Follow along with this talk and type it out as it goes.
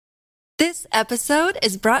This episode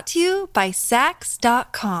is brought to you by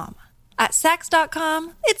Sax.com. At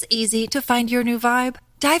Sax.com, it's easy to find your new vibe.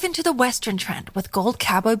 Dive into the Western trend with gold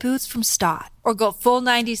cowboy boots from Stott, or go full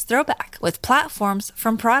 90s throwback with platforms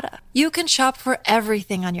from Prada. You can shop for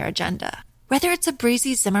everything on your agenda, whether it's a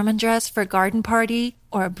breezy Zimmermann dress for a garden party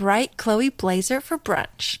or a bright Chloe blazer for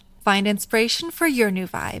brunch. Find inspiration for your new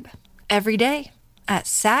vibe every day at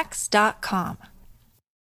Sax.com.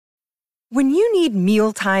 When you need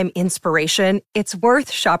mealtime inspiration, it's worth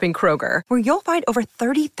shopping Kroger, where you'll find over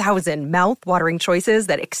 30,000 mouth-watering choices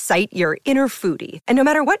that excite your inner foodie. And no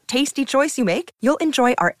matter what tasty choice you make, you'll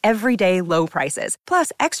enjoy our everyday low prices,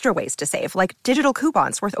 plus extra ways to save, like digital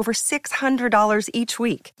coupons worth over $600 each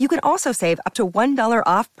week. You can also save up to $1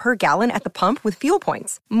 off per gallon at the pump with fuel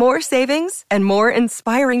points. More savings and more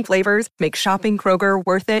inspiring flavors make shopping Kroger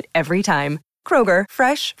worth it every time. Kroger,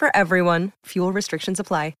 fresh for everyone. Fuel restrictions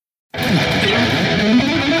apply.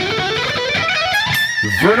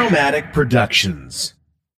 Vernomatic Productions.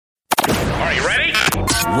 Are you ready?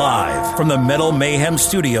 Live from the Metal Mayhem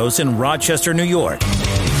Studios in Rochester, New York.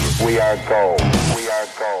 We are gold. We are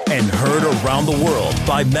gold. And heard around the world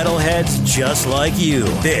by metalheads just like you.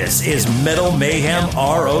 This is Metal Mayhem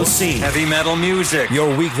ROC. Heavy metal music.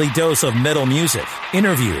 Your weekly dose of metal music,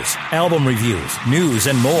 interviews, album reviews, news,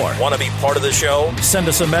 and more. Want to be part of the show? Send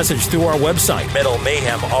us a message through our website,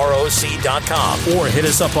 metalmayhemroc.com, or hit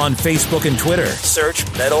us up on Facebook and Twitter. Search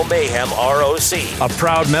Metal Mayhem ROC, a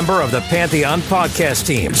proud member of the Pantheon podcast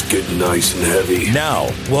team. It's getting nice and heavy.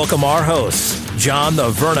 Now, welcome our hosts, John the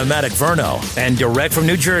Vernomatic Verno, and direct from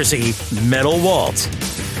New Jersey, Metal Walt.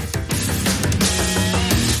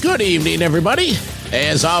 Good evening, everybody.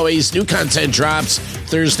 As always, new content drops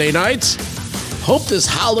Thursday nights. Hope this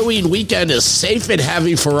Halloween weekend is safe and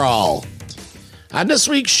heavy for all. On this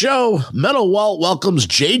week's show, Metal Walt welcomes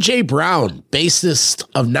J.J. Brown, bassist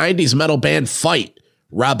of 90s metal band Fight,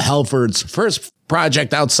 Rob Halford's first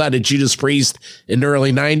project outside of Judas Priest in the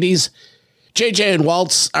early 90s. JJ and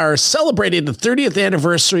Waltz are celebrating the 30th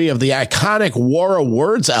anniversary of the iconic War of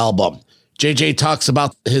Words album. JJ talks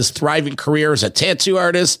about his thriving career as a tattoo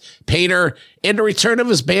artist, painter, and the return of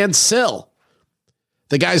his band Sill.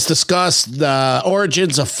 The guys discuss the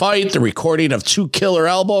origins of Fight, the recording of 2 killer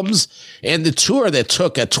albums, and the tour that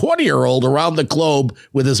took a 20-year-old around the globe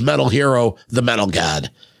with his metal hero, the Metal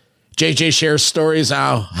God. JJ shares stories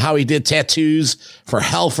how he did tattoos for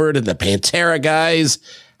Halford and the Pantera guys,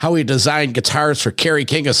 how he designed guitars for Kerry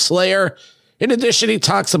King of Slayer. In addition, he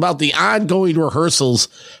talks about the ongoing rehearsals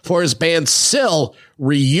for his band Sill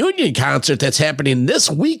reunion concert that's happening this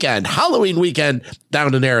weekend, Halloween weekend,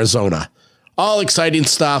 down in Arizona. All exciting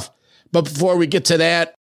stuff. But before we get to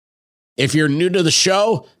that, if you're new to the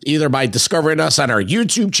show, either by discovering us on our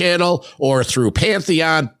YouTube channel or through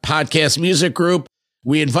Pantheon Podcast Music Group,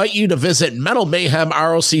 we invite you to visit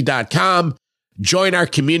metalmayhemroc.com. Join our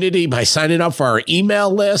community by signing up for our email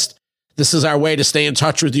list. This is our way to stay in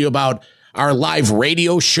touch with you about our live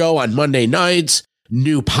radio show on Monday nights,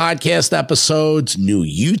 new podcast episodes, new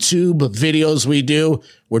YouTube videos we do.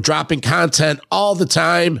 We're dropping content all the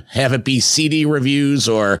time, have it be CD reviews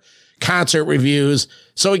or concert reviews.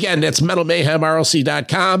 So again, that's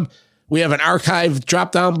metalmayhemroc.com. We have an archive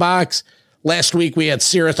drop-down box. Last week, we had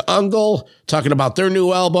Sirith Ungol talking about their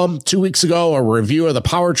new album. 2 weeks ago, a review of the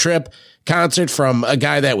Power Trip concert from a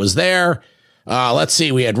guy that was there. Let's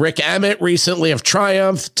see. We had Rick Emmett recently of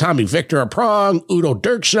Triumph, Tommy Victor of Prong, Udo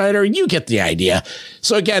Dirkschneider. You get the idea.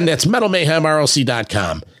 So again, that's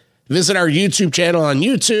metalmayhemroc.com. Visit our YouTube channel on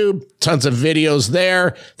YouTube. Tons of videos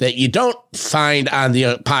there that you don't find on the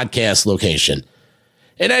podcast location.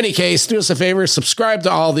 In any case, do us a favor. Subscribe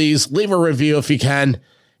to all these. Leave a review if you can.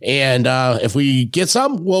 And if we get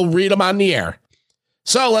some, we'll read them on the air.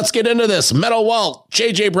 So let's get into this. Metal Walt,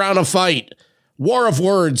 J.J. Brown of Fight, War of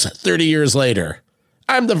Words 30 years later.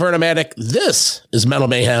 I'm the Vernomatic. This is Metal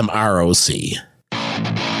Mayhem ROC.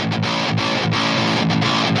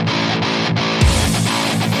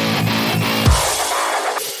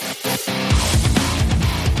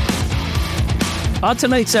 On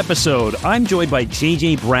tonight's episode, I'm joined by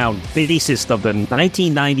J.J. Brown, bassist of the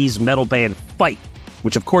 1990s metal band Fight,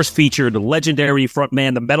 which of course featured legendary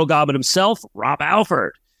frontman, the metal goblin himself, Rob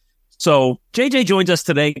Halford. So JJ joins us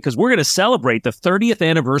today because we're going to celebrate the 30th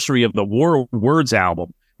anniversary of the War of Words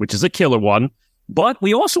album, which is a killer one. But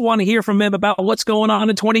we also want to hear from him about what's going on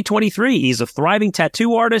in 2023. He's a thriving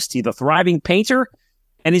tattoo artist. He's a thriving painter.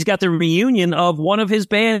 And he's got the reunion of one of his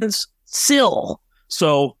bands, Sill.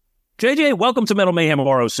 So JJ, welcome to Metal Mayhem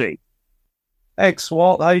ROC. Thanks,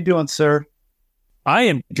 Walt. How you doing, sir? I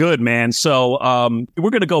am good, man. So we're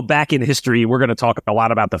going to go back in history. We're going to talk a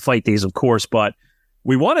lot about the Fight days, of course, but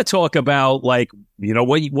we want to talk about, like,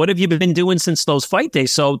 what have you been doing since those fight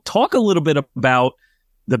days? So talk a little bit about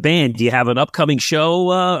the band. Do you have an upcoming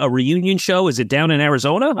show, a reunion show? Is it down in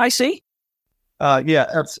Arizona, I see? Yeah,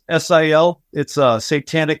 it's SIL. It's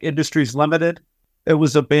Satanic Industries Limited. It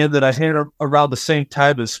was a band that I had around the same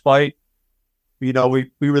time as Fight. We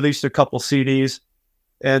released a couple CDs,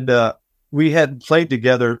 and we hadn't played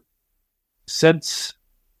together since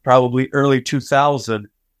probably early 2000.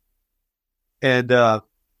 And, I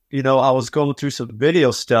was going through some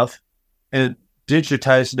video stuff and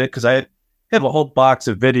digitizing it because I have a whole box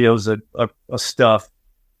of videos of stuff.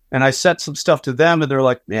 And I sent some stuff to them, and they're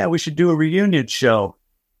like, yeah, we should do a reunion show.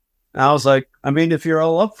 And I was like, I mean, if you're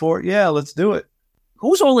all up for it, yeah, let's do it.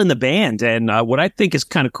 Who's all in the band? And what I think is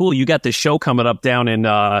kind of cool, you got this show coming up down in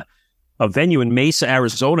a venue in Mesa,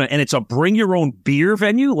 Arizona, and it's a bring-your-own-beer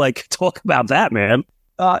venue? Like, talk about that, man.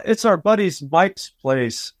 It's our buddy's Mike's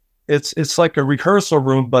place. It's like a rehearsal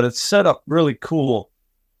room, but it's set up really cool.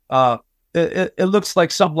 It looks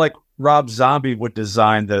like something like Rob Zombie would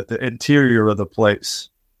design the interior of the place.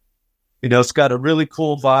 It's got a really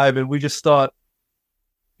cool vibe, and we just thought,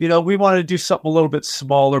 we wanted to do something a little bit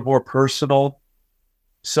smaller, more personal.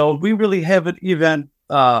 So we really haven't even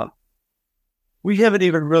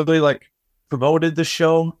really like promoted the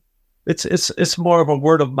show. It's more of a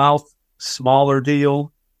word of mouth, smaller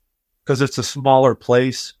deal because it's a smaller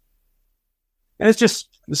place, and it's just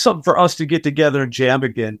something for us to get together and jam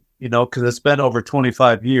again. Because it's been over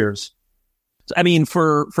 25 years. I mean,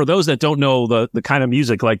 for those that don't know the kind of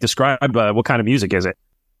music, like describe what kind of music is it?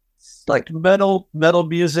 It's like metal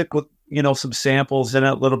music with some samples in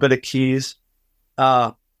it, a little bit of keys.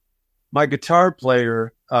 My guitar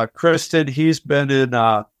player, Kristen, he's been in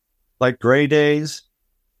like Gray Days.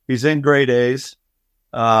 He's in Gray Days.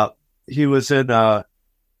 He was in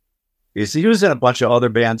he was in a bunch of other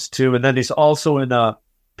bands too, and then he's also in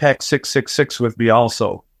Pack 666 with me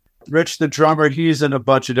also. Rich, the drummer, he's in a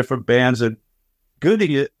bunch of different bands, and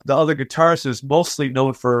Goody, the other guitarist, is mostly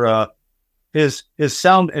known for his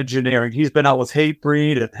sound engineering. He's been out with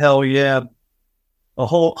Hatebreed and Hell Yeah, a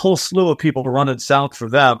whole slew of people running sound for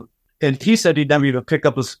them. And he said he'd never even pick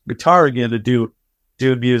up his guitar again to do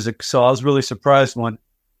music. So I was really surprised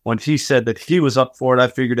when he said that he was up for it. I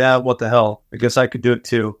figured out, what the hell? I guess I could do it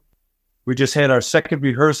too. We just had our second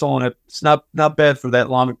rehearsal, and it's not bad for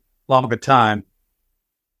that long a time.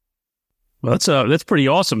 Well, that's pretty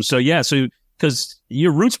awesome. So yeah, because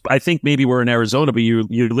your roots, I think maybe were in Arizona, but you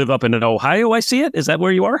live up in Ohio. I see it. Is that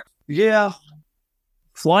where you are? Yeah.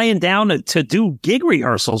 Flying down to do gig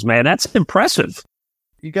rehearsals, man. That's impressive.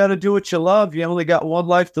 You got to do what you love. You only got one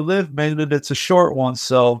life to live, man, and it's a short one.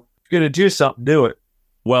 So if you're going to do something, do it.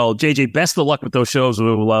 Well, JJ, best of luck with those shows.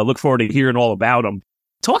 We'll look forward to hearing all about them.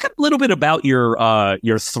 Talk a little bit about your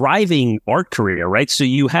thriving art career, right? So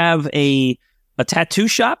you have a tattoo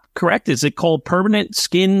shop, correct? Is it called Permanent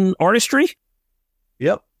Skin Artistry?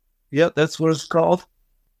 Yep, that's what it's called.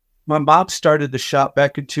 My mom started the shop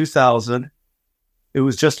back in 2000. It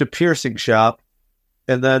was just a piercing shop.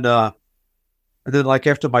 And then like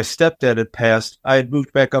after my stepdad had passed, I had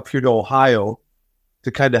moved back up here to Ohio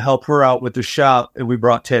to kind of help her out with the shop, and we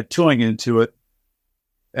brought tattooing into it.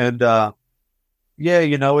 And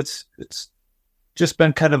it's just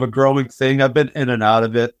been kind of a growing thing. I've been in and out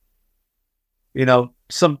of it.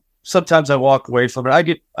 Sometimes I walk away from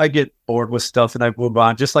it. I get bored with stuff and I move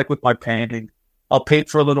on, just like with my painting. I'll paint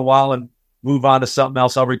for a little while and move on to something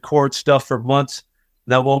else. I'll record stuff for months,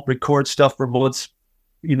 and I won't record stuff for months,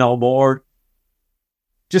 more.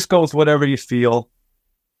 Just go with whatever you feel.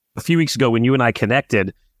 A few weeks ago when you and I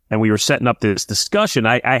connected and we were setting up this discussion,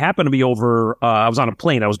 I happened to be over, I was on a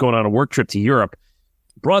plane. I was going on a work trip to Europe,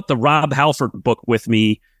 brought the Rob Halford book with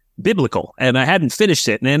me, Biblical, and I hadn't finished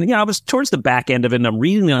it. And then, I was towards the back end of it, and I'm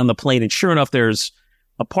reading it on the plane, and sure enough, there's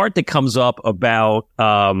a part that comes up about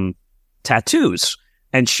tattoos.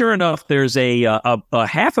 And sure enough, there's a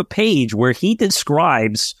half a page where he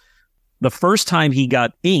describes the first time he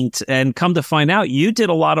got inked, and come to find out, you did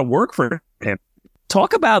a lot of work for him.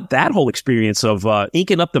 Talk about that whole experience of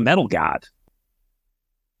inking up the metal god.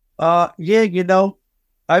 Yeah,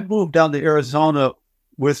 I moved down to Arizona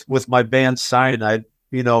with my band Cyanide,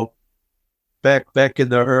 back in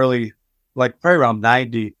the early, like probably around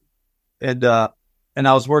 90. And I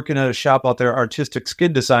was working at a shop out there, Artistic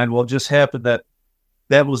Skin Design. Well, it just happened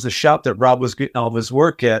that was the shop that Rob was getting all of his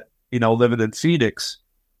work at, living in Phoenix.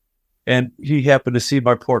 And he happened to see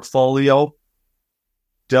my portfolio,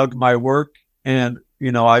 dug my work, and,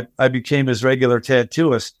 I became his regular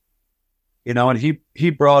tattooist, and he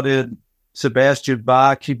brought in Sebastian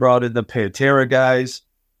Bach. He brought in the Pantera guys.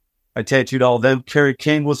 I tattooed all of them. Kerry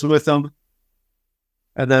King was with them.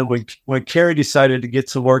 And then when Kerry decided to get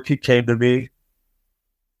some work, he came to me.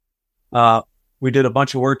 We did a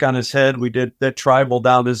bunch of work on his head. We did that tribal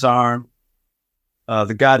down his arm.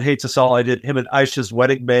 The God Hates Us All. I did him and Aisha's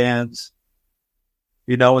wedding bands.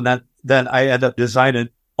 And then I ended up designing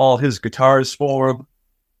all his guitars for him.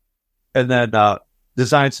 And then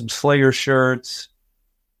designed some Slayer shirts.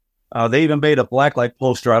 They even made a blacklight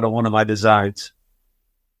poster out of one of my designs.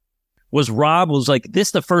 Was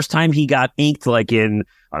this the first time he got inked, like on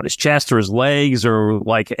his chest or his legs, or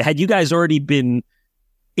like had you guys already been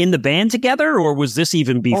in the band together, or was this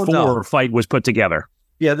even before Fight was put together?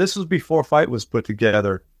 Yeah, this was before Fight was put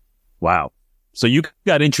together. Wow. So you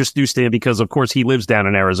got introduced to him because, of course, he lives down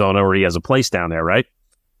in Arizona, or he has a place down there, right?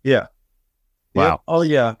 Yeah. Wow. Yeah. Oh,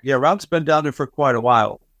 yeah. Yeah, Rob's been down there for quite a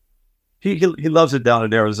while. He loves it down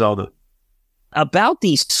in Arizona. About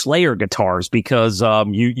these Slayer guitars, because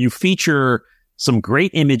you feature some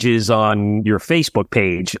great images on your Facebook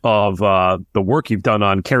page of the work you've done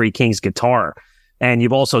on Kerry King's guitar, and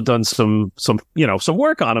you've also done some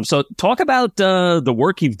work on them. So talk about the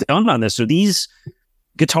work you've done on this. Are these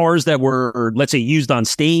guitars that were, let's say, used on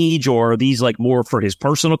stage, or are these like more for his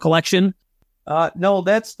personal collection? No,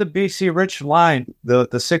 that's the BC Rich line,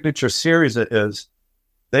 the signature series. It is.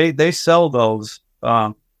 They sell those.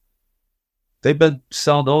 They've been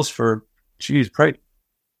selling those for, probably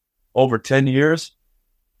over 10 years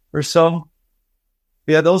or so.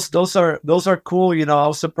 Yeah, those are cool. I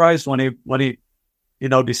was surprised when he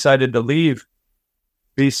decided to leave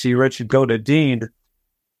BC Rich and go to Dean.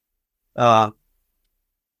 Yeah,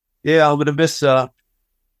 I'm gonna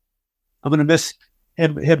miss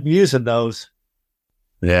him using those.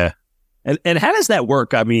 Yeah, and how does that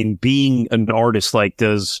work? I mean, being an artist, like,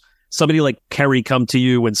 does somebody like Kerry come to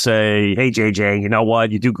you and say, "Hey, JJ, you know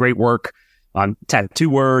what? You do great work on tattoo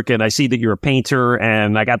work, and I see that you're a painter,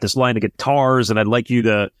 and I got this line of guitars, and I'd like you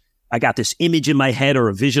to, I got this image in my head or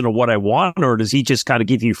a vision of what I want," or does he just kind of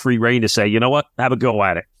give you free rein to say, "You know what? Have a go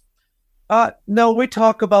at it"? No, we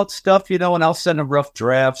talk about stuff, and I'll send him rough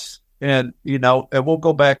drafts, and we'll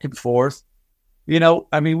go back and forth.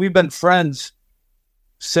 I mean, we've been friends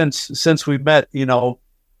since we met,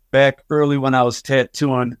 back early when I was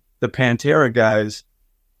tattooing the Pantera guys,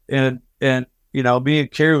 and me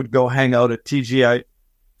and Kerry would go hang out at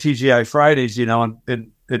TGI Fridays,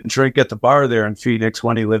 and drink at the bar there in Phoenix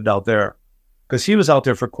when he lived out there, because he was out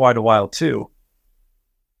there for quite a while too.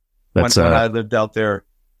 When I lived out there.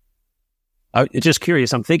 I'm just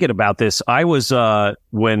curious. I'm thinking about this. I was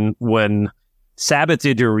when Sabbath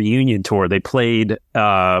did their reunion tour. They played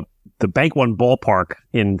the Bank One Ballpark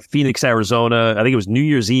in Phoenix, Arizona. I think it was New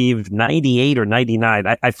Year's Eve, 98 or 99.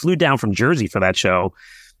 I flew down from Jersey for that show.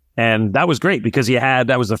 And that was great because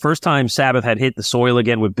that was the first time Sabbath had hit the soil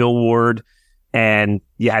again with Bill Ward. And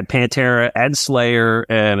you had Pantera and Slayer,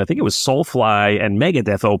 and I think it was Soulfly and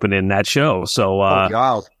Megadeth opening that show. So,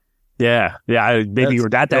 God. Yeah. Maybe you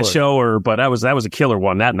were at that show, but that was a killer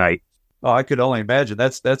one that night. Oh, I could only imagine.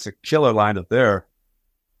 That's a killer line up there.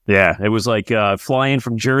 Yeah, it was like flying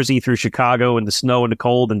from Jersey through Chicago in the snow and the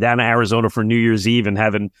cold, and down to Arizona for New Year's Eve, and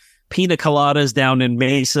having pina coladas down in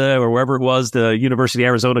Mesa or wherever it was, the University of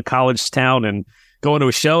Arizona college town, and going to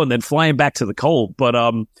a show and then flying back to the cold. But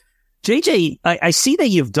JJ, I see that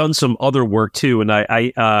you've done some other work too, and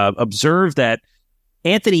I observed that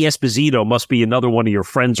Anthony Esposito must be another one of your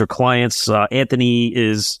friends or clients. Anthony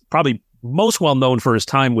is probably most well known for his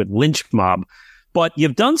time with Lynch Mob, but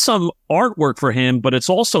you've done some artwork for him, but it's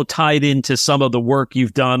also tied into some of the work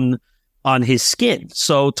you've done on his skin.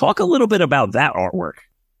 So talk a little bit about that artwork.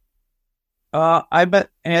 I met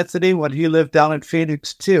Anthony when he lived down in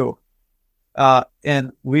Phoenix too.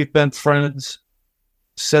 And we've been friends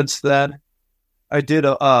since then. I did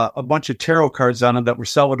a bunch of tarot cards on him that were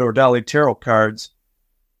Salvador Dali tarot cards.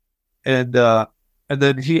 And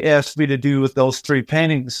then he asked me to do with those 3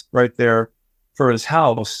 paintings right there for his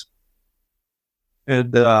house.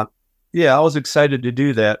 And I was excited to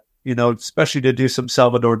do that, especially to do some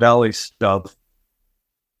Salvador Dali stuff.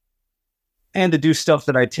 And to do stuff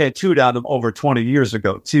that I tattooed on him over 20 years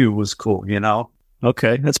ago, too, was cool,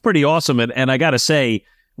 Okay, that's pretty awesome. And I got to say,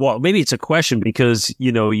 well, maybe it's a question because,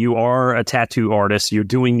 you are a tattoo artist. You're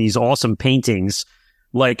doing these awesome paintings.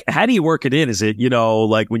 Like, how do you work it in? Is it,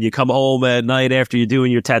 like when you come home at night after you're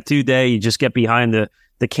doing your tattoo day, you just get behind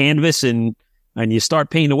the canvas and you start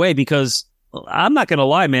painting away? Because I'm not going to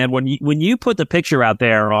lie, man, when you put the picture out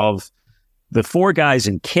there of the 4 guys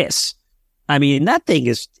in Kiss, I mean, that thing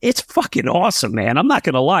it's fucking awesome, man. I'm not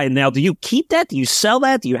going to lie. Now, do you keep that? Do you sell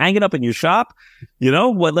that? Do you hang it up in your shop?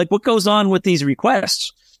 What goes on with these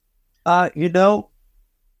requests? I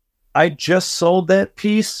just sold that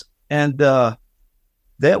piece, and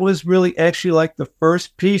that was really actually like the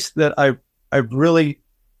first piece that I really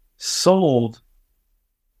sold.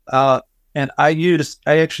 And I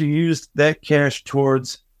actually used that cash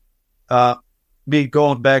towards me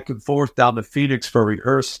going back and forth down to Phoenix for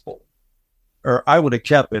rehearsal, or I would have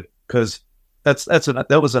kept it because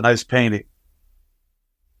that was a nice painting.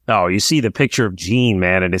 Oh, you see the picture of Gene,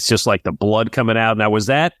 man, and it's just like the blood coming out. Now, was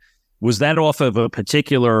that off of a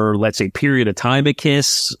particular, let's say, period of time at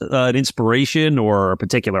Kiss, an inspiration, or a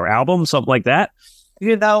particular album, something like that?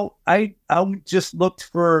 I just looked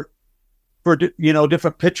for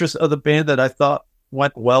different pictures of the band that I thought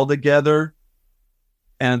went well together,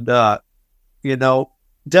 and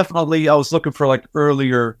definitely I was looking for like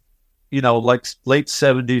earlier, like late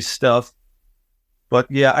 70s stuff. But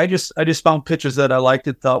yeah, I just found pictures that I liked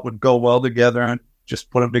and thought would go well together and just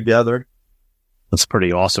put them together. That's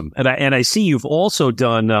pretty awesome. And I see you've also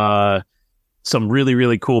done some really,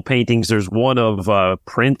 really cool paintings. There's one of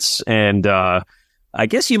Prince, and I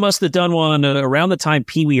guess you must have done one around the time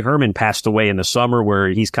Pee Wee Herman passed away in the summer, where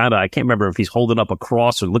he's kind of, I can't remember if he's holding up a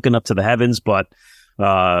cross or looking up to the heavens, but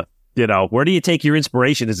where do you take your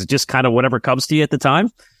inspiration? Is it just kind of whatever comes to you at the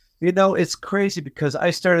time? It's crazy because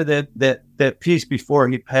I started that piece before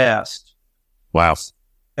he passed. Wow.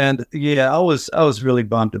 And yeah, I was really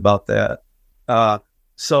bummed about that.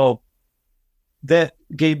 So that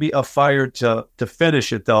gave me a fire to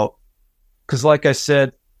finish it though. Cause like I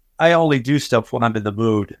said, I only do stuff when I'm in the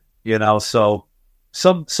mood, so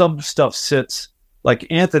some stuff sits, like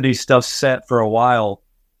Anthony's stuff sat for a while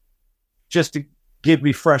just to give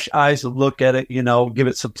me fresh eyes to look at it, give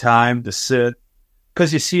it some time to sit.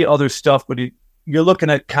 Because you see other stuff, but you're looking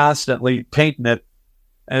at constantly painting it,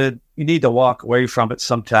 and you need to walk away from it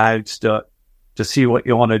sometimes to see what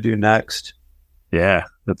you want to do next. Yeah,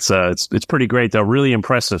 it's pretty great though. Really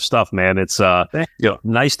impressive stuff, man. It's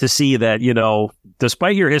nice to see that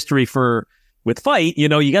despite your history with Fight,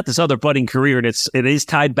 you got this other budding career, and it is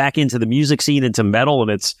tied back into the music scene, into metal, and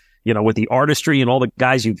it's with the artistry and all the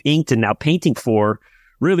guys you've inked and now painting for.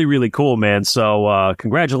 Really, really cool, man. So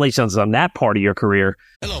congratulations on that part of your career.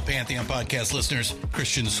 Hello, Pantheon Podcast listeners.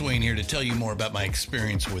 Christian Swain here to tell you more about my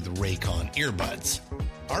experience with Raycon earbuds.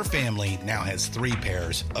 Our family now has 3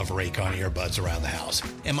 pairs of Raycon earbuds around the house,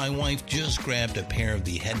 and my wife just grabbed a pair of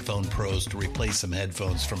the Headphone Pros to replace some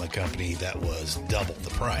headphones from a company that was double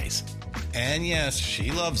the price. And yes,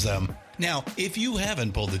 she loves them. Now, if you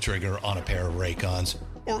haven't pulled the trigger on a pair of Raycons,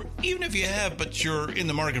 or even if you have, but you're in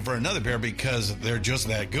the market for another pair because they're just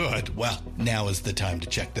that good, well, now is the time to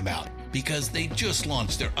check them out, because they just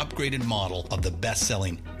launched their upgraded model of the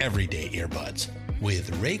best-selling everyday earbuds.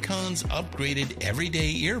 With Raycon's upgraded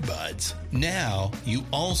everyday earbuds, now you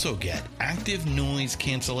also get active noise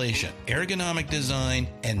cancellation, ergonomic design,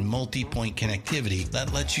 and multi-point connectivity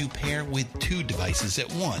that lets you pair with 2 devices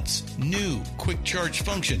at once. New quick charge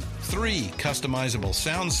function, 3 customizable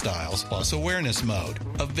sound styles, plus awareness mode.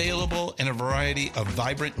 Available in a variety of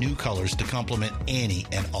vibrant new colors to complement any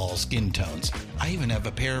and all skin tones. I even have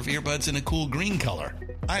a pair of earbuds in a cool green color.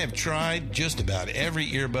 I have tried just about every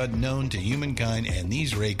earbud known to humankind, and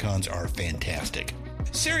these Raycons are fantastic.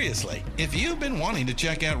 Seriously, if you've been wanting to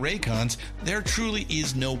check out Raycons, there truly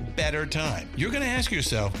is no better time. You're going to ask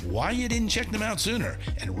yourself why you didn't check them out sooner,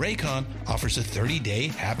 and Raycon offers a 30-day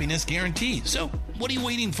happiness guarantee. So what are you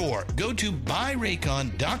waiting for? Go to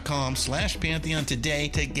buyraycon.com/Pantheon today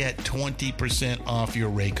to get 20% off your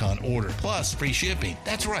Raycon order, plus free shipping.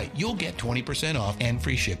 That's right, you'll get 20% off and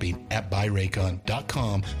free shipping at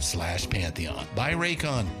buyraycon.com/Pantheon.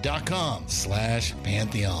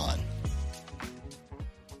 buyraycon.com/Pantheon.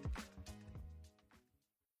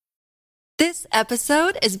 This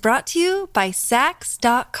episode is brought to you by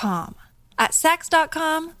Sax.com. At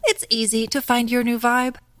Sax.com, it's easy to find your new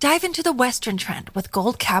vibe. Dive into the Western trend with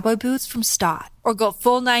gold cowboy boots from Stott, or go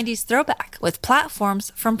full 90s throwback with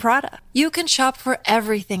platforms from Prada. You can shop for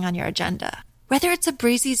everything on your agenda, whether it's a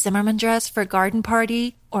breezy Zimmermann dress for a garden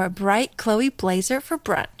party or a bright Chloe blazer for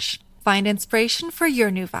brunch. Find inspiration for your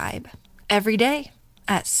new vibe every day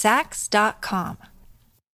at Sax.com.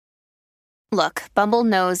 Look, Bumble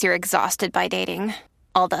knows you're exhausted by dating.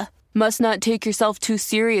 All the, must not take yourself too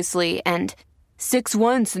seriously, and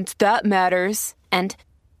 6'1" since that matters, and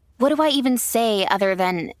what do I even say other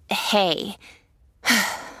than, hey?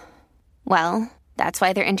 Well, that's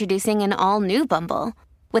why they're introducing an all-new Bumble,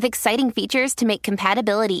 with exciting features to make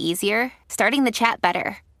compatibility easier, starting the chat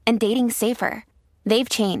better, and dating safer. They've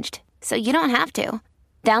changed, so you don't have to.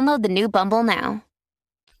 Download the new Bumble now.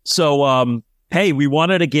 So, hey, we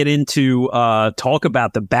wanted to get into talk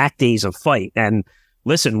about the back days of Fight. And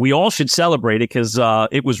listen, we all should celebrate it because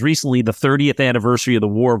it was recently the 30th anniversary of the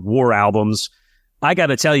War of War albums. I got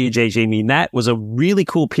to tell you, JJ, I mean, that was a really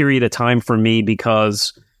cool period of time for me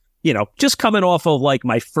because, just coming off of like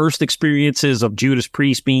my first experiences of Judas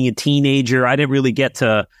Priest, being a teenager, I didn't really get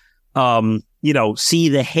to, see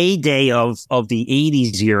the heyday of the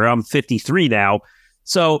 80s era. I'm 53 now.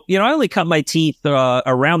 So, I only cut my teeth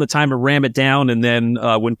around the time of Ram It Down and then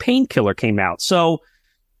when Painkiller came out. So,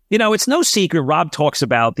 it's no secret Rob talks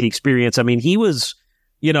about the experience. I mean, he was,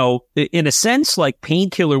 in a sense, like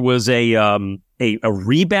Painkiller was a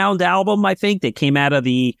rebound album, I think, that came out of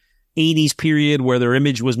the 80s period where their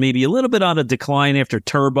image was maybe a little bit on a decline after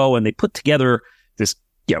Turbo, and they put together this,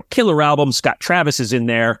 killer album. Scott Travis is in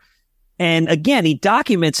there. And again, he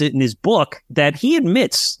documents it in his book that he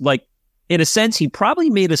admits, like, in a sense, he probably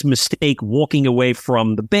made a mistake walking away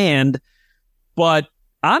from the band. But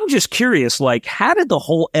I'm just curious, like, how did the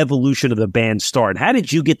whole evolution of the band start? How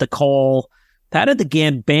did you get the call? How did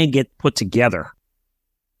the band get put together?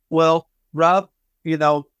 Well, Rob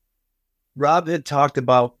had talked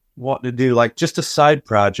about wanting to do like just a side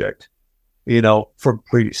project, for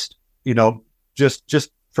Priest,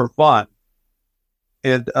 just for fun.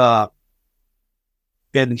 And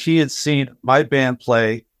he had seen my band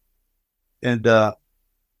play, and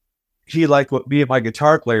he liked what me and my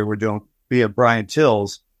guitar player were doing, being Brian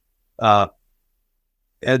Tills. And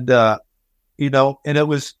it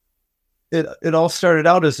was, it all started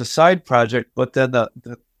out as a side project, but then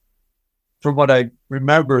from what I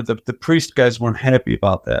remember, the Priest guys weren't happy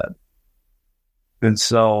about that. And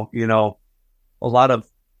so, a lot of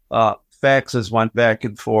faxes went back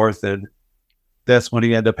and forth, and that's when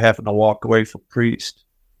he ended up having to walk away from Priest,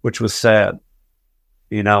 which was sad,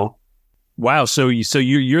 Wow. So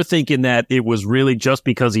you're thinking that it was really just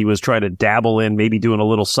because he was trying to dabble in maybe doing a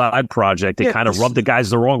little side project. It kind of rubbed the guys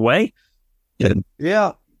the wrong way?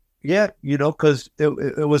 Yeah. Because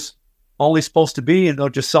it was only supposed to be,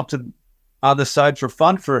 just something on the side for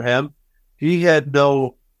fun for him. He had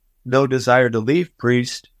no desire to leave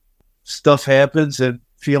Priest. Stuff happens and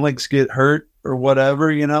feelings get hurt or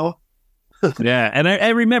whatever, Yeah, and I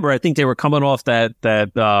remember, I think they were coming off that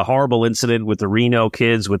horrible incident with the Reno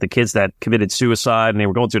kids, with the kids that committed suicide, and they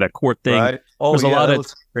were going through that court thing. Right. Oh, that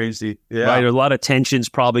was crazy. Yeah. Right, a lot of tensions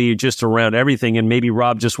probably just around everything, and maybe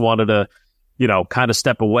Rob just wanted to, kind of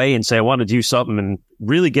step away and say, I want to do something and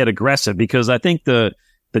really get aggressive, because I think the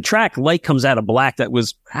track Light Comes Out of Black, that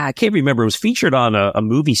was, I can't remember, it was featured on a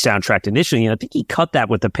movie soundtrack initially, and I think he cut that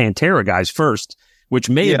with the Pantera guys first, which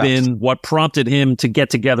may have been what prompted him to get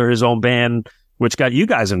together his own band, which got you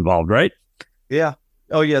guys involved, right? Yeah.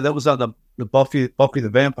 Oh, yeah, that was on the Buffy the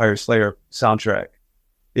Vampire Slayer soundtrack.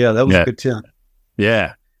 Yeah, that was a good tune.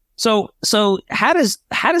 Yeah. So how does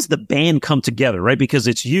the band come together, right? Because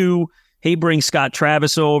it's you, he brings Scott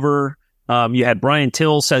Travis over, you had Brian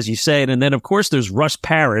Tills, as you said, and then, of course, there's Russ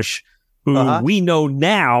Parrish, who we know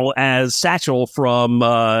now as Satchel from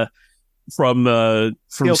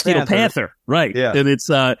Steel Panther. Right. Yeah. And it's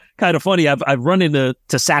kind of funny. I've run into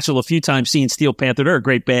Satchel a few times seeing Steel Panther. They're a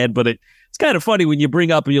great band, but it's kind of funny when you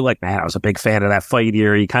bring up and you're like, man, I was a big fan of that fight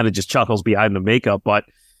here. He kind of just chuckles behind the makeup. But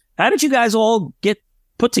how did you guys all get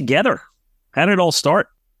put together? How did it all start?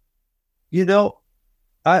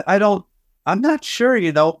 I'm not sure,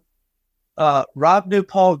 Rob knew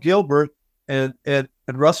Paul Gilbert, and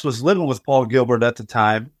Russ was living with Paul Gilbert at the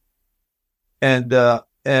time.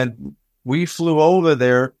 And we flew over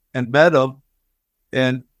there and met him,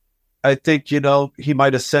 and I think, he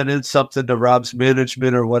might have sent in something to Rob's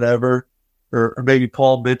management or whatever, or maybe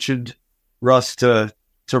Paul mentioned Russ to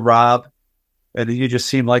Rob, and he just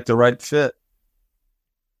seemed like the right fit.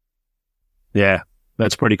 Yeah,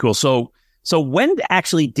 that's pretty cool. So when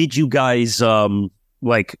actually did you guys form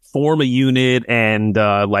a unit and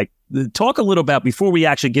talk a little about, before we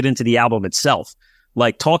actually get into the album itself,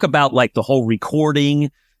 talk about the whole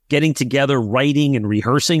recording, getting together, writing and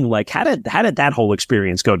rehearsing? How did that whole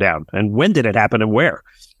experience go down, and when did it happen and where?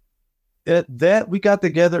 That we got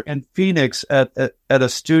together in Phoenix at a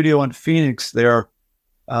studio in Phoenix there.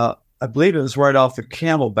 I believe it was right off the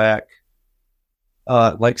Camelback,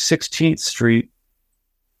 16th Street.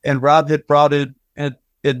 And Rob had brought in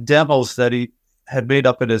demos that he had made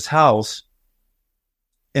up at his house.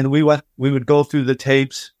 And we would go through the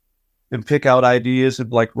tapes and pick out ideas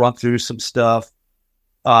and run through some stuff.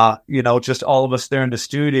 Just all of us there in the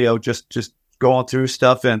studio, just going through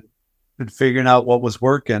stuff and figuring out what was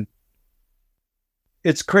working.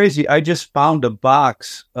 It's crazy. I just found a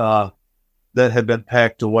box that had been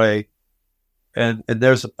packed away, and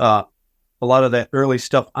there's a lot of that early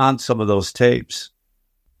stuff on some of those tapes.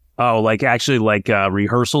 Oh,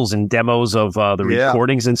 rehearsals and demos of the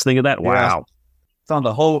recordings and things like that? Wow. Yeah. Found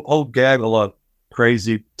a whole gaggle of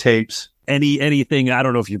crazy tapes. anything, I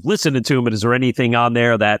don't know if you've listened to them, but is there anything on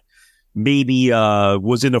there that maybe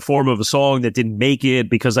was in the form of a song that didn't make it?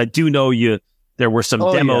 Because I do know there were some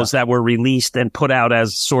demos that were released and put out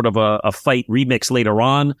as sort of a Fight remix later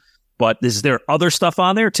on. But is there other stuff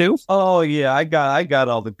on there too? Oh yeah, I got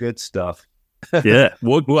all the good stuff. Yeah.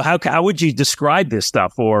 Well, how would you describe this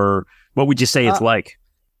stuff, or what would you say it's like?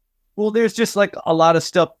 Well, there's just like a lot of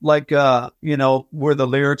stuff like where the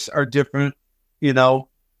lyrics are different,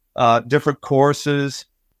 different choruses.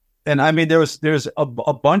 And I mean, there's a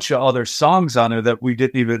bunch of other songs on there that we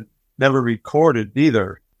never recorded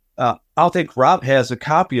either. I don't think Rob has a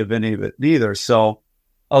copy of any of it either. So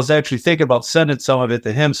I was actually thinking about sending some of it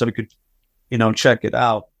to him so we could, check it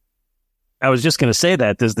out. I was just going to say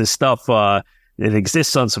that there's this stuff, it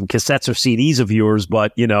exists on some cassettes or CDs of yours,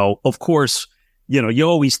 but, of course, you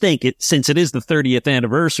always think since it is the 30th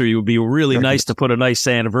anniversary, it would be really nice to put a nice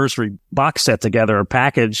anniversary box set together, a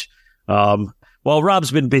package. Well, Rob's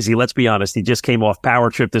been busy. Let's be honest. He just came off Power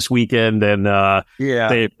Trip this weekend, and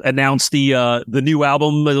they announced the new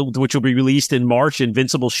album, which will be released in March,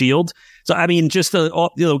 Invincible Shield. So, I mean, just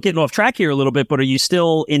getting off track here a little bit, but are you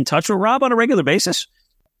still in touch with Rob on a regular basis?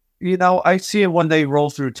 I see it when they roll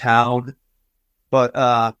through town, but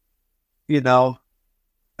I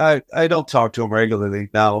don't talk to him regularly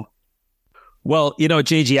now. Well,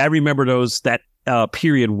 JG, I remember that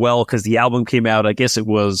period well, because the album came out, I guess it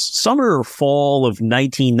was summer or fall of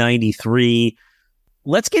 1993.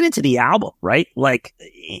 Let's get into the album, right? Like,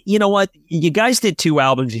 you know what? You guys did 2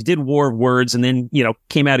 albums. You did War of Words, and then,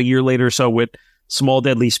 came out a year later or so with Small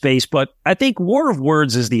Deadly Space. But I think War of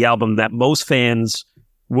Words is the album that most fans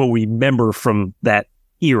will remember from that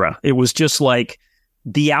era. It was just like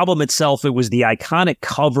the album itself. It was the iconic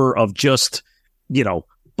cover of just,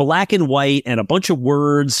 black and white and a bunch of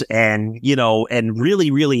words and, and really,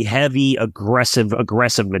 really heavy, aggressive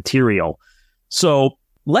material. So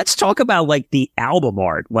let's talk about like the album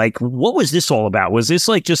art. Like, what was this all about? Was this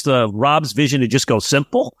like just Rob's vision to just go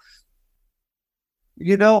simple?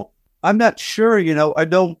 I'm not sure. I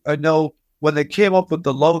know when they came up with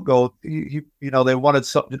the logo, they wanted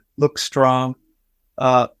something to look strong.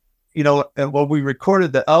 And when we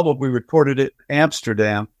recorded the album, we recorded it in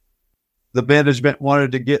Amsterdam. The management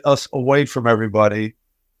wanted to get us away from everybody.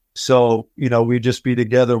 So, we'd just be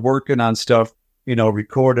together working on stuff,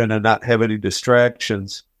 recording and not have any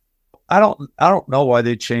distractions. I don't know why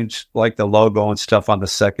they changed like the logo and stuff on the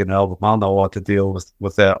second album. I don't know what the deal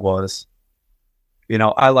with that was.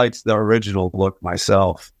 I liked the original look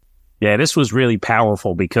myself. Yeah, this was really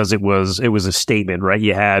powerful because it was a statement, right?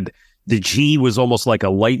 You had the G was almost like a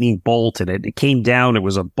lightning bolt, and it came down. It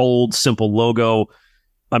was a bold, simple logo.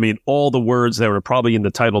 I mean, all the words that were probably in the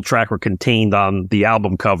title track were contained on the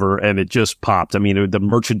album cover, and it just popped. I mean, the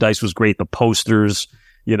merchandise was great. The posters,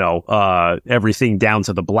 everything down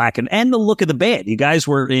to the black and the look of the band. You guys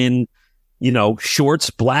were in, shorts,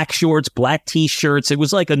 black T-shirts. It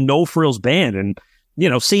was like a no-frills band. And,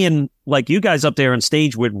 seeing like you guys up there on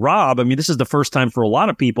stage with Rob, I mean, this is the first time for a lot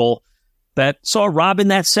of people that saw Rob in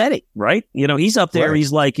that setting, right? He's up there. Right.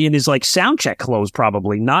 He's like in his like sound check clothes,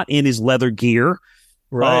 probably not in his leather gear.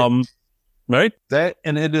 Right. Right. That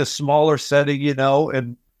and in a smaller setting,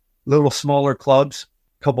 and little smaller clubs,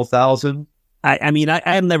 a couple thousand. I mean,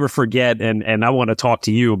 I'll never forget, and I want to talk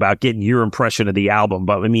to you about getting your impression of the album.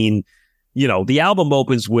 But I mean, the album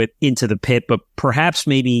opens with Into the Pit, but perhaps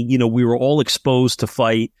maybe, we were all exposed to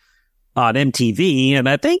Fight on MTV. And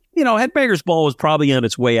I think, Headbangers Ball was probably on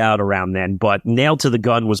its way out around then, but Nailed to the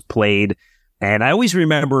Gun was played. And I always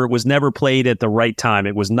remember it was never played at the right time.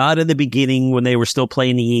 It was not in the beginning when they were still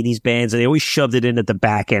playing the 80s bands, and they always shoved it in at the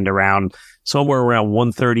back end somewhere around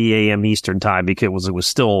 1:30 a.m. Eastern time because it was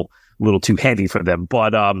still a little too heavy for them.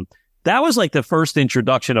 But that was like the first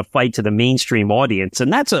introduction of Fight to the mainstream audience.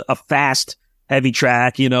 And that's a fast, heavy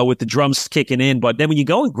track, with the drums kicking in. But then when you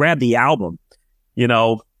go and grab the album,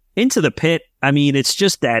 Into the Pit, I mean, it's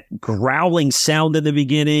just that growling sound in the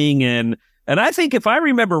beginning. And I think if I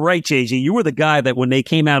remember right, JG, you were the guy that when they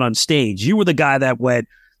came out on stage, you were the guy that went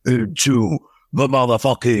into the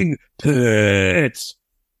motherfucking pits.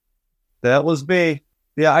 That was me.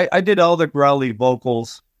 Yeah, I did all the growly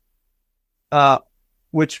vocals,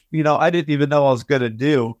 which, I didn't even know I was going to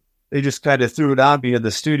do. They just kind of threw it on me in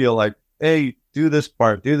the studio like, hey, do this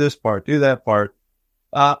part, do that part.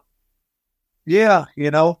 Yeah,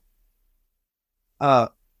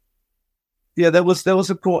 that was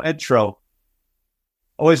a cool intro.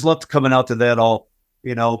 Always loved coming out to that all,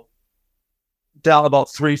 down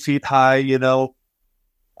about 3 feet high,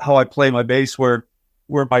 how I play my bass where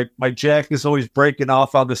my jack is always breaking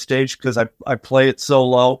off on the stage because I play it so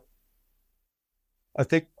low. I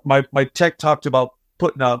think my tech talked about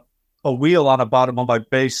putting a wheel on the bottom of my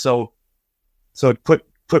bass so it quit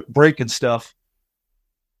breaking stuff.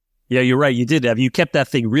 Yeah, you're right. You did have. You kept that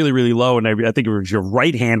thing really, really low, and I think it was your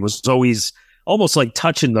right hand was always almost like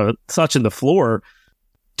touching the floor.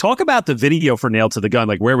 Talk about the video for Nailed to the Gun.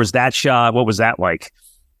 Like, where was that shot? What was that like?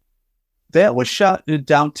 That was shot in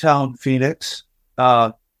downtown Phoenix.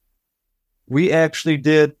 We actually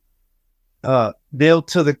did Nailed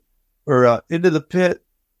to the Into the Pit,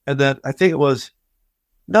 and then I think it was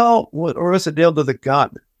or was it Nailed to the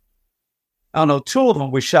Gun? I don't know. Two of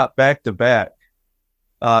them we shot back to back.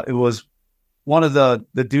 It was one of the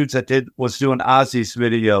dudes that was doing Ozzy's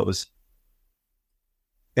videos.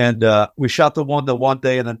 And we shot the one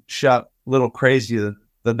day and then shot Little Crazy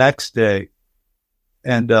the next day.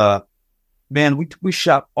 And man, we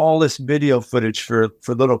shot all this video footage for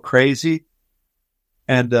Little Crazy.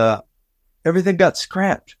 And everything got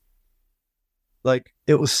scrapped. Like,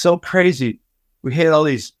 it was so crazy. We had all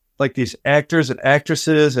these actors and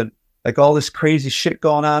actresses and like all this crazy shit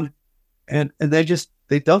going on. And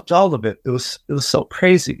they dumped all of it. It was so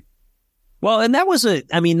crazy. Well, and that was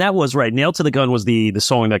right. Nailed to the Gun was the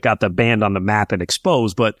song that got the band on the map and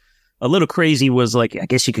exposed, but A Little Crazy was like, I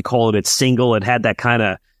guess you could call it its single. It had that kind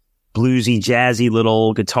of bluesy, jazzy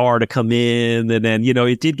little guitar to come in, and then,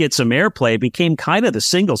 it did get some airplay. It became kind of the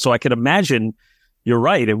single, so I could imagine you're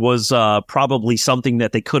right. It was probably something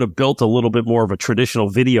that they could have built a little bit more of a traditional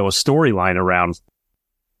video, a storyline around.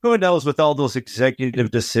 Who knows with all those executive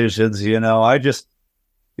decisions, you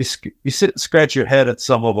sit and scratch your head at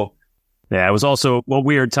some of them. Yeah, it was also a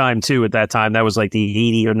weird time, too, at that time. That was like the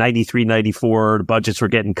 80 or 93, 94. The budgets were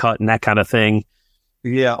getting cut and that kind of thing.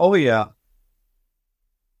 Yeah. Oh, yeah.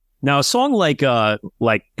 Now, a song like,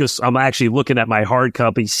 because I'm actually looking at my hard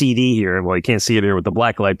copy CD here. Well, you can't see it here with the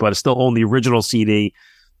black light, but I still own the original CD.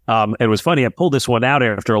 It was funny. I pulled this one out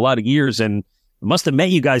after a lot of years and must have met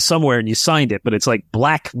you guys somewhere and you signed it, but it's like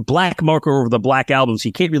black marker over the black album, so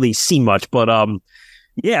you can't really see much. But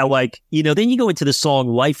yeah, then you go into the song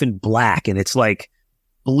Life in Black, and it's like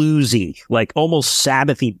bluesy, like almost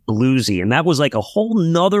Sabbathy bluesy. And that was like a whole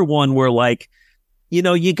nother one where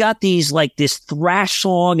you got these like this thrash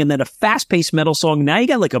song and then a fast paced metal song. Now you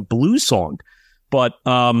got like a blues song. But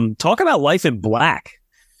talk about Life in Black.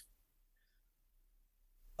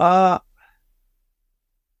 I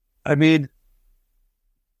mean,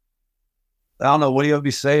 I don't know. What do you have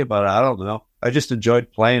to say about it? I don't know. I just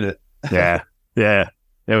enjoyed playing it. Yeah.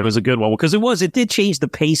 It was a good one because it did change the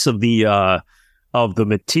pace of the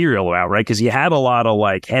material out, right? Because you had a lot of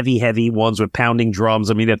like heavy ones with pounding drums.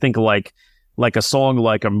 I mean, I think like a song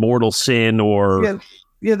like Immortal Sin or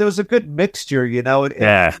yeah, there was a good mixture. It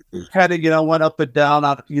kind of went up and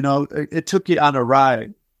down. It took you on a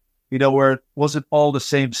ride. Where it wasn't all the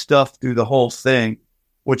same stuff through the whole thing,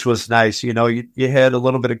 which was nice. You had a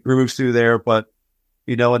little bit of grooves through there, but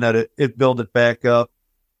and that it built it back up.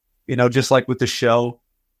 Just like with the show.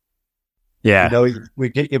 Yeah. We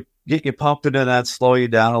get you pumping and then slow you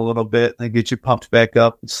down a little bit, and then get you pumped back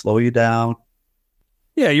up and slow you down.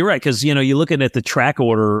 Yeah, you're right. Because, you're looking at the track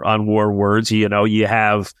order on War Words, you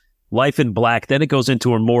have Life in Black, then it goes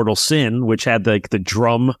into Immortal Sin, which had the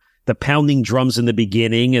drum, the pounding drums in the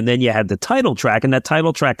beginning, and then you had the title track, and that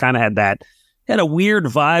title track kind of had a weird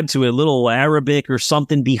vibe to a little Arabic or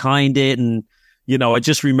something behind it, and I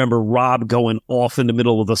just remember Rob going off in the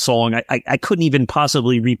middle of the song. I couldn't even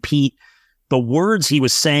possibly repeat the words he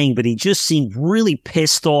was saying, but he just seemed really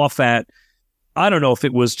pissed off at, I don't know if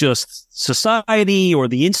it was just society or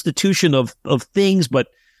the institution of things, but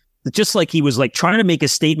just like he was like trying to make a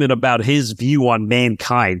statement about his view on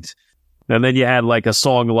mankind. And then you had like a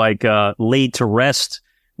song like Laid to Rest,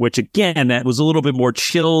 which again, that was a little bit more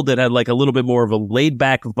chilled. That had like a little bit more of a laid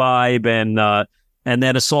back vibe. And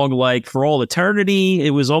then a song like For All Eternity, it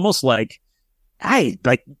was almost like,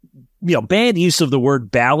 bad use of the word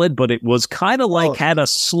ballad, but it was kind of like had a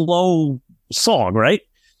slow song, right?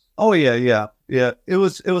 Oh, yeah. It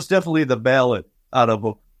was definitely the ballad out of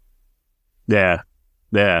them. Yeah.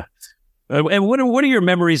 And what are your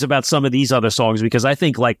memories about some of these other songs? Because I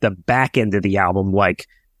think like the back end of the album, like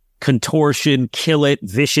Contortion, Kill It,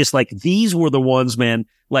 Vicious, like these were the ones, man,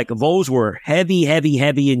 like those were heavy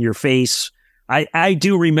in your face. I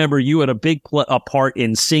do remember you had a big a part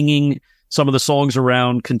in singing some of the songs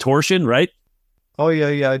around Contortion, right? Oh,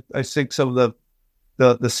 yeah. I sing some of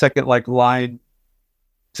the second like line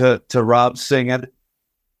to Rob singing.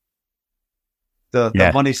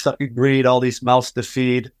 The money sucking greed, all these mouths to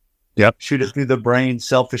feed. Yep. Shoot it through the brain,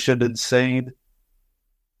 selfish and insane.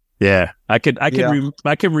 Yeah, I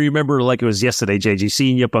can remember like it was yesterday, JG,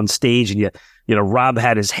 seeing you up on stage, and Rob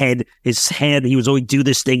had his hand. He was always do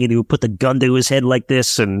this thing, and he would put the gun to his head like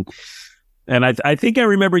this, and I think I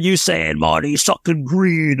remember you saying, "Marty, something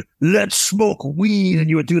green, let's smoke weed," and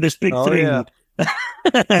you would do this big thing. Yeah.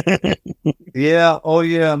 Yeah. Oh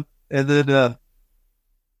yeah. And then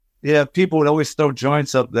people would always throw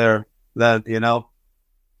joints up there. Then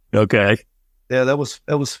Okay. Yeah, that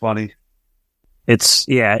was funny. I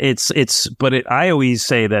always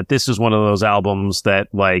say that this is one of those albums that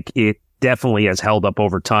like it definitely has held up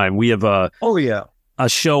over time. We have a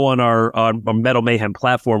show on our Metal Mayhem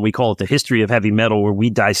platform. We call it the History of Heavy Metal, where we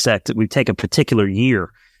take a particular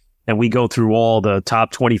year and we go through all the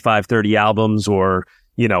top 25, 30 albums, or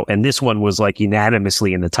and this one was like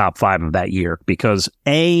unanimously in the top 5 of that year because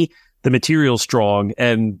A, the material's strong,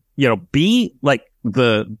 and B, like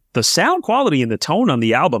the sound quality and the tone on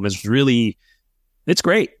the album is really, it's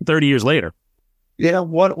great 30 years later. Yeah.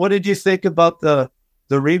 What did you think about the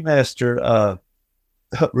remaster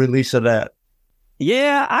release of that?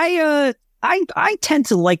 Yeah, I tend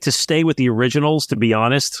to like to stay with the originals, to be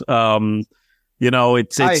honest. I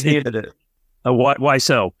hated it. Why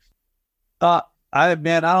so? I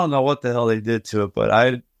don't know what the hell they did to it,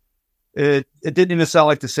 but it didn't even sound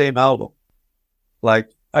like the same album.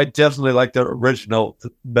 Like, I definitely like the original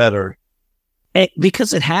better.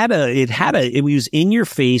 Because it was in your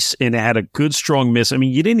face and it had a good strong miss. I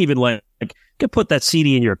mean, you didn't even you could put that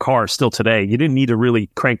CD in your car still today. You didn't need to really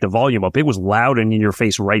crank the volume up. It was loud and in your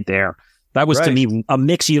face right there. That was to me a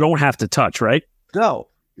mix you don't have to touch, right? No.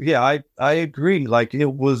 Yeah, I agree. Like,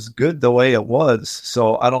 it was good the way it was.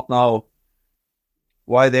 So I don't know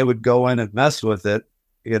why they would go in and mess with it,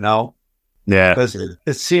 Yeah. Because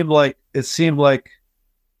it seemed like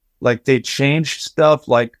they changed stuff.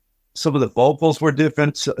 Like, some of the vocals were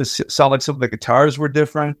different. It sounded like some of the guitars were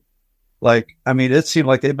different. Like, I mean, it seemed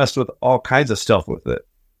like they messed with all kinds of stuff with it.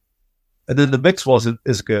 And then the mix wasn't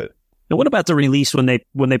as good. And what about the release when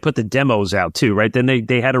they put the demos out too, right? Then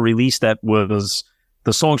they had a release that was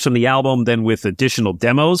the songs from the album, then with additional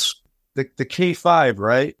demos. The K5,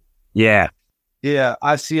 right? Yeah. Yeah,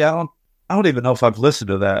 I see. I don't even know if I've listened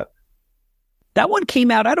to that. That one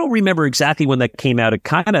came out. I don't remember exactly when that came out.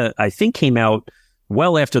 It I think came out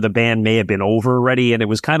well after the band may have been over already. And it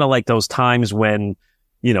was kind of like those times when,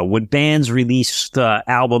 when bands released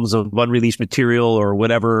albums of unreleased material or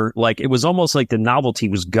whatever, like it was almost like the novelty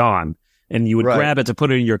was gone and you would grab it to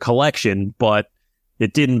put it in your collection, but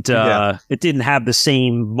it didn't have the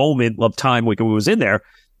same moment of time like it was in there.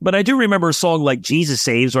 But I do remember a song like Jesus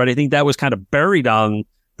Saves, right? I think that was kind of buried on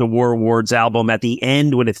the War Awards album at the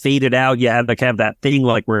end when it faded out. You had have that thing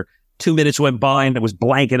like where 2 minutes went by and it was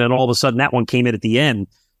blank, and then all of a sudden that one came in at the end.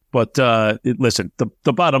 But listen,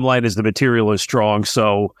 the bottom line is the material is strong.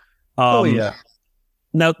 So,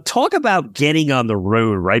 now talk about getting on the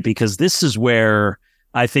road, right? Because this is where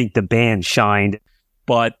I think the band shined.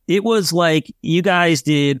 But it was like you guys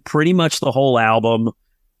did pretty much the whole album,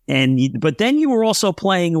 but then you were also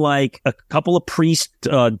playing like a couple of Priest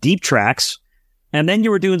deep tracks, and then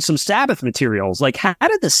you were doing some Sabbath materials. Like, how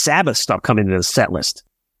did the Sabbath stuff come into the set list?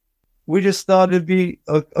 We just thought it'd be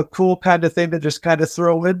a cool kind of thing to just kind of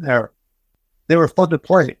throw in there. They were fun to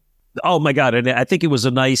play. Oh my God. And I think it was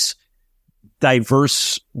a nice,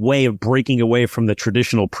 diverse way of breaking away from the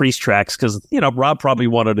traditional Priest tracks. Cause Rob probably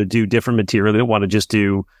wanted to do different material. They didn't want to just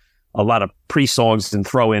do a lot of Priest songs and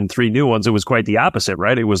throw in 3 new ones. It was quite the opposite,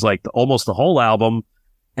 right? It was like almost the whole album.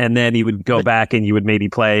 And then he would go back and you would maybe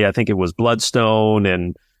play, I think it was Bloodstone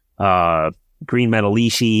and Green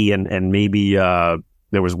Metalishi and maybe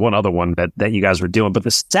there was one other one that you guys were doing. But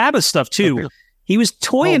the Sabbath stuff too, he was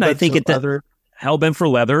toying, I think, at the Hellbent for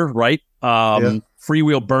Leather, right?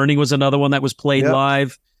 Freewheel Burning was another one that was played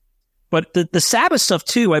live. But the Sabbath stuff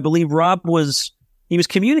too, I believe Rob was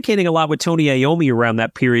communicating a lot with Tony Iommi around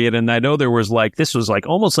that period. And I know there was this was like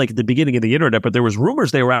almost like at the beginning of the internet, but there was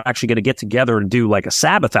rumors they were actually going to get together and do like a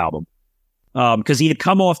Sabbath album. Because he had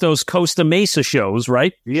come off those Costa Mesa shows,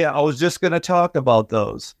 right? Yeah, I was just going to talk about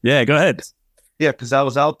those. Yeah, go ahead. Yeah, because I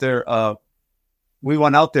was out there. We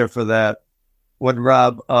went out there for that when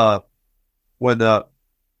Rob, when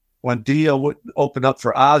Dio would open up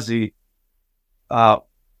for Ozzy,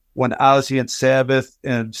 when Ozzy and Sabbath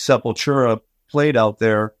and Sepultura played out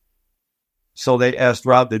there. So they asked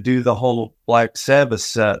Rob to do the whole Black Sabbath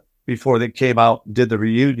set before they came out and did the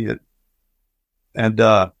reunion. And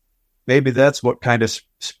maybe that's what kind of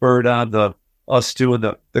spurred on us doing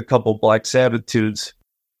the couple Black Sabbath tunes.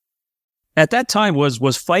 At that time, was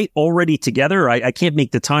Fight already together? I can't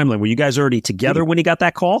make the timeline. Were you guys already together when he got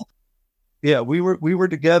that call? Yeah, we were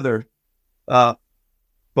together.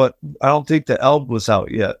 but I don't think the album was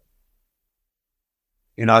out yet.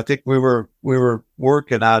 I think we were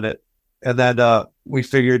working on it, and then we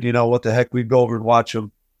figured, what the heck, we'd go over and watch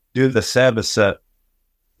them do the Sabbath set,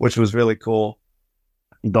 which was really cool.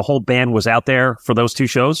 The whole band was out there for those two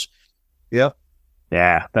shows? Yep.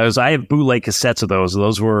 Yeah, I have bootleg cassettes of those.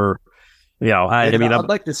 Those were, I'd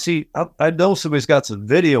like to see, I know somebody's got some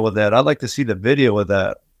video of that. I'd like to see the video of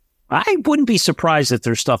that. I wouldn't be surprised if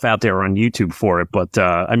there's stuff out there on YouTube for it, but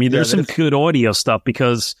there's some good audio stuff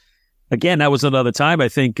because, again, that was another time. I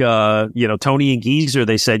think, Tony and Geezer,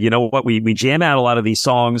 they said, you know what, we jam out a lot of these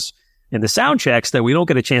songs in the sound checks that we don't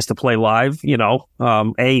get a chance to play live,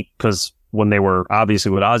 because when they were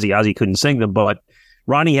obviously with Ozzy couldn't sing them, but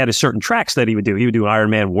Ronnie had a certain tracks that he would do. He would do Iron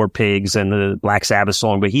Man, War Pigs, and the Black Sabbath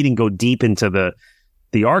song, but he didn't go deep into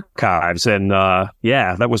the archives. And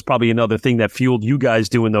that was probably another thing that fueled you guys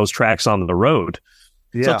doing those tracks on the road.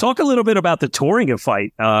 Yeah. So talk a little bit about the touring of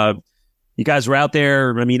Fight. You guys were out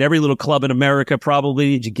there. Every little club in America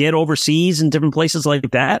probably. Did you get overseas in different places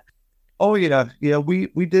like that? Oh yeah. Yeah. We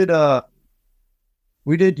did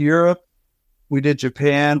Europe. We did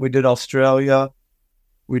Japan. We did Australia.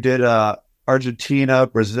 We did Argentina,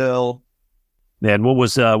 Brazil. And what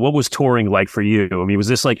was touring like for you? Was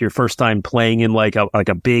this like your first time playing in like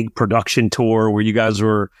a big production tour where you guys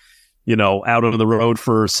were, out on the road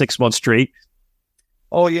for 6 months straight?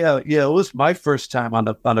 Oh yeah, yeah. It was my first time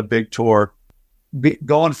on a big tour,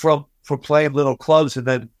 going from playing little clubs and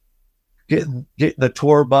then getting the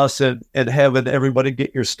tour bus and having everybody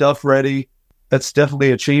get your stuff ready. That's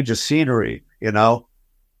definitely a change of scenery, And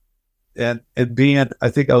being, I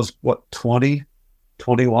think I was 20,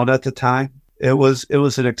 21 at the time. It was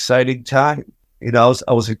an exciting time. I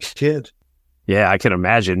was a kid. Yeah, I can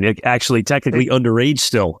imagine. Actually, technically underage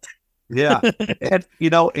still. Yeah, and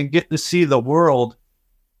and getting to see the world.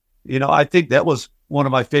 I think that was one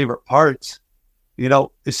of my favorite parts.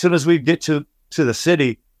 As soon as we get to the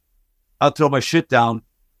city, I'll throw my shit down,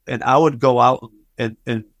 and I would go out and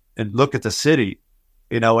look at the city.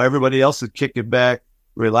 Everybody else is kicking back,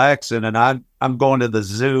 relaxing, and I'm going to the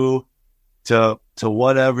zoo, to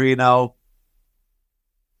whatever.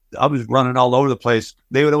 I was running all over the place.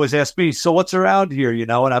 They would always ask me, "So what's around here?"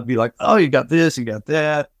 And I'd be like, "Oh, you got this, you got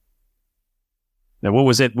that." Now, what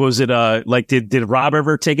was it? Was it like did Rob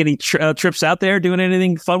ever take any trips out there, doing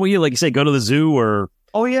anything fun with you? Like you say, go to the zoo or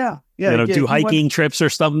oh yeah, do hiking trips or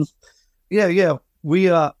something. Yeah. We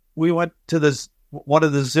went to one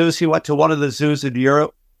of the zoos. He went to one of the zoos in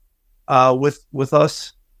Europe with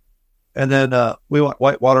us, and then we went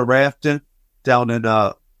whitewater rafting down in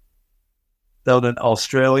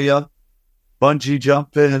Australia, bungee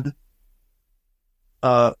jumping.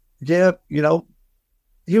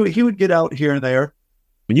 He would get out here and there.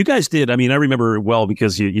 When you guys did, I remember it well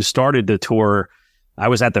because you started the tour. I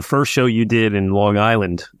was at the first show you did in Long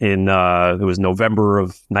Island in it was November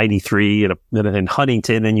of '93 in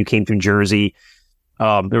Huntington. Then you came through Jersey.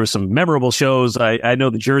 There were some memorable shows. I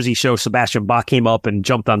know the Jersey show, Sebastian Bach came up and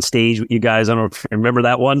jumped on stage with you guys. I don't know if you remember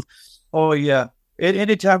that one. Oh, yeah.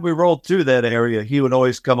 Anytime we rolled through that area, he would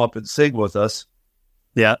always come up and sing with us.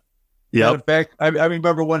 Yeah. Yeah. In fact, I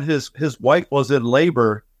remember when his wife was in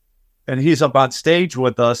labor and he's up on stage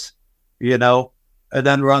with us, and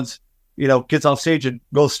then runs, gets off stage and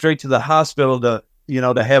goes straight to the hospital to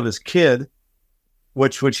have his kid,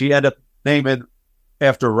 which he ended up naming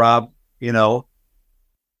after Rob, I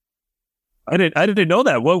didn't know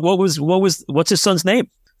that. What's his son's name?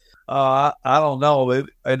 I don't know.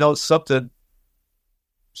 I know something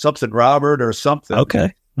Robert or something.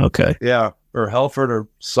 Okay. Yeah. Or Helford or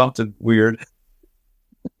something weird.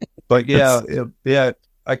 But yeah, it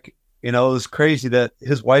was crazy that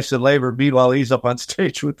his wife's in labor. Meanwhile, he's up on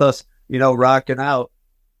stage with us, rocking out.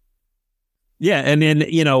 Yeah. And then,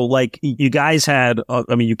 like you guys had,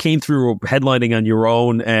 you came through headlining on your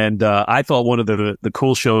own. And I thought one of the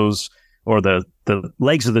cool shows or the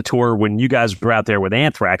legs of the tour when you guys were out there with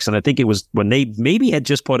Anthrax. And I think it was when they maybe had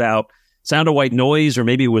just put out Sound of White Noise, or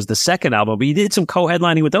maybe it was the second album, but you did some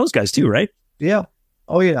co-headlining with those guys too, right? Yeah.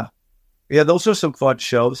 Oh, yeah. Yeah, those are some fun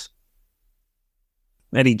shows.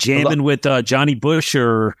 Any jamming with Johnny Bush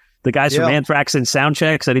or the guys from Anthrax and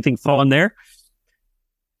Soundchecks? Anything fun there?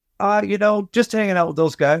 Just hanging out with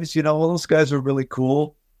those guys. Those guys are really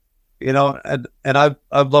cool. And I've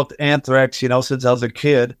loved Anthrax, since I was a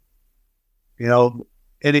kid. Any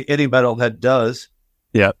metalhead does.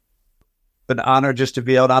 Yeah. An honor just to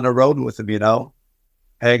be out on the road with them,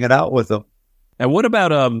 hanging out with them. And what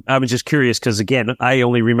about, I was just curious because, again, I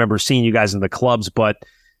only remember seeing you guys in the clubs, but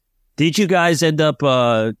Did you guys end up,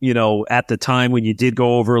 at the time when you did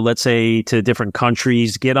go over, let's say, to different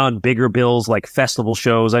countries, get on bigger bills like festival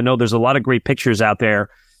shows? I know there's a lot of great pictures out there.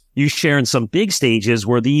 You sharing some big stages.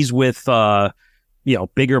 Were these with,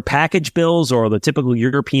 bigger package bills or the typical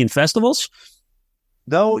European festivals?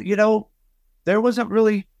 No, there wasn't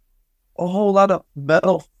really a whole lot of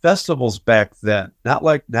metal festivals back then. Not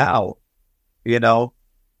like now,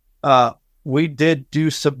 we did do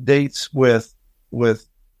some dates with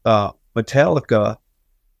Metallica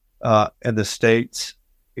in the States.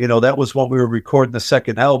 That was when we were recording the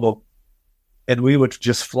second album, and we would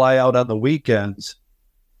just fly out on the weekends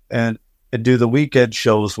and do the weekend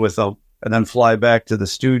shows with them, and then fly back to the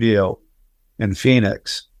studio in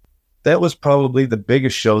Phoenix. That was probably the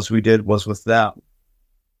biggest shows we did was with them.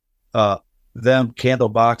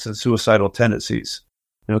 Candlebox, and Suicidal Tendencies.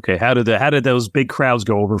 Okay, how did those big crowds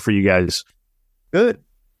go over for you guys? Good,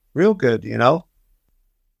 real good.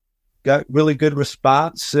 Got really good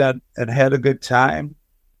response and had a good time.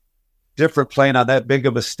 Different playing on that big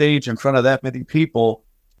of a stage in front of that many people.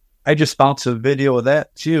 I just found some video of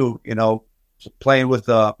that too. Playing with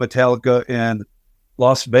Metallica in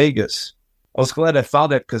Las Vegas. I was glad I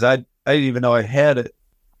found it because I didn't even know I had it.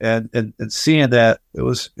 And seeing that, it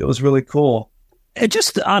was really cool. And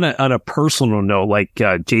just on a personal note, like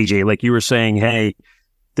JJ, like you were saying, hey,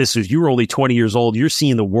 you were only 20 years old. You're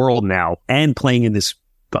seeing the world now and playing in this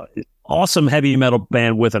awesome heavy metal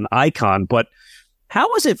band with an icon. But how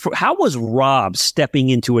was Rob stepping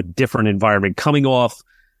into a different environment, coming off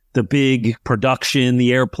the big production,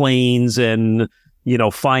 the airplanes, and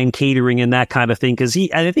fine catering and that kind of thing? Because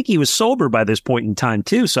I think he was sober by this point in time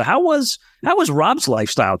too. So how was Rob's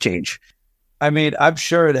lifestyle change? I mean, I'm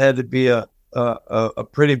sure it had to be a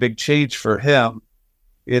pretty big change for him,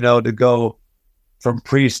 to go from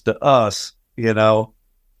Priest to us,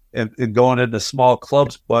 and going into small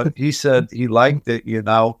clubs. But he said he liked it,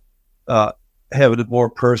 having it more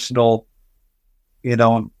personal,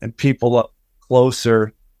 and people up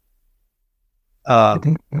closer.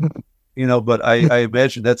 But I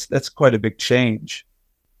imagine that's quite a big change.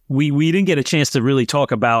 We didn't get a chance to really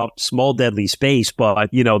talk about Small Deadly Space,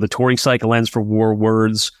 but the touring cycle ends for War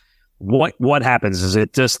Words. What happens? Is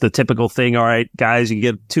it just the typical thing? All right, guys, you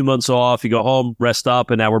get 2 months off, you go home, rest up,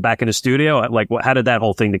 and now we're back in the studio. Like, how did that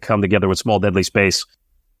whole thing to come together with Small Deadly Space?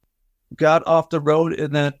 Got off the road,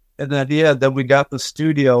 and then we got the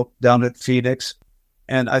studio down at Phoenix,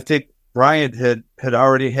 and I think Brian had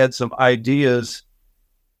already had some ideas,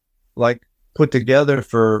 like put together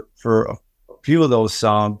for a few of those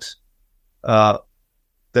songs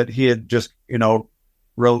that he had just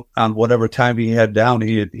wrote on whatever time he had down.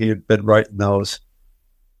 He had been writing those.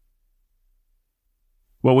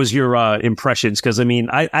 What was your impressions? Because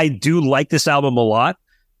I do like this album a lot.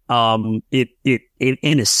 It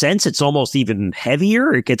in a sense, it's almost even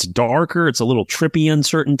heavier. It gets darker. It's a little trippy in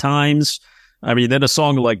certain times. Then a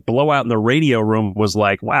song like Blowout in the Radio Room was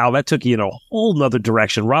like, wow, that took you in a whole nother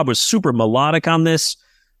direction. Rob was super melodic on this.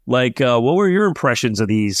 Like, what were your impressions of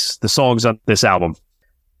the songs on this album?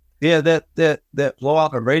 Yeah, that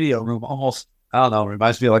Blowout in the Radio Room almost, I don't know,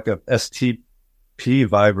 reminds me of like a STP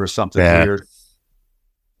vibe or something weird.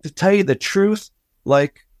 To tell you the truth,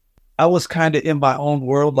 like, I was kind of in my own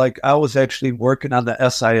world. Like, I was actually working on the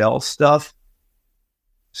SIL stuff.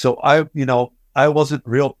 So I wasn't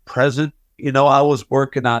real present. I was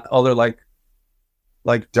working on other like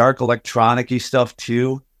dark electronic-y stuff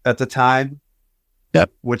too at the time.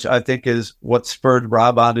 Yep. Which I think is what spurred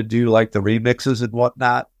Rob on to do like the remixes and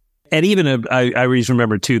whatnot. And even I always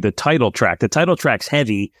remember too the title track. The title track's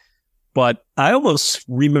heavy, but I almost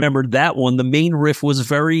remembered that one. The main riff was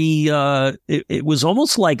very. It was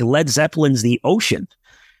almost like Led Zeppelin's "The Ocean."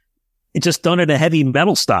 It just done in a heavy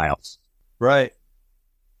metal style. Right.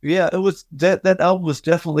 Yeah, it was that album was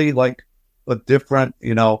definitely like a different,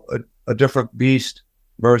 a different beast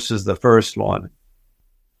versus the first one.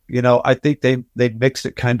 I think they mixed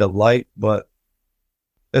it kind of light, but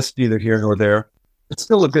that's neither here nor there. It's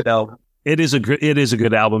still a good album. It is a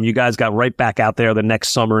good album. You guys got right back out there the next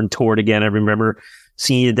summer and toured again. I remember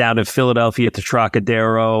seeing you down in Philadelphia at the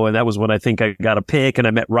Trocadero, and that was when I think I got a pick, and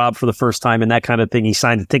I met Rob for the first time and that kind of thing. He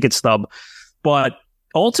signed a ticket stub, but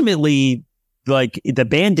ultimately, like, the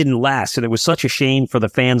band didn't last, and it was such a shame for the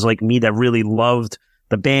fans like me that really loved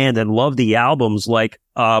the band and loved the albums. Like,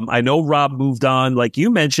 I know Rob moved on, like you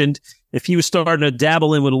mentioned. If he was starting to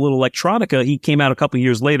dabble in with a little electronica, he came out a couple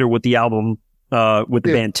years later with the album with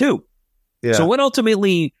the band too. Yeah. So what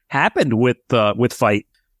ultimately happened with Fight?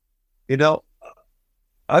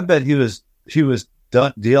 I bet he was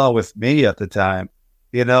done dealing with me at the time.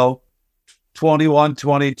 21,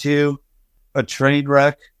 22, a train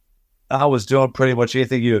wreck. I was doing pretty much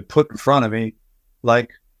anything you would put in front of me.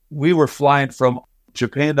 Like, we were flying from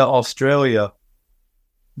Japan to Australia.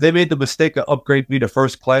 They made the mistake of upgrading me to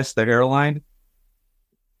first class, the airline.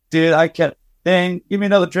 Dude, I kept, dang, give me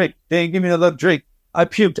another drink. Dang, give me another drink. I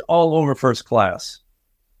puked all over first class.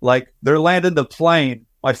 Like, they're landing the plane.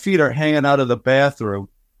 My feet are hanging out of the bathroom.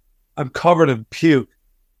 I'm covered in puke.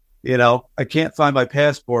 You know, I can't find my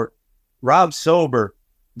passport. Rob's sober.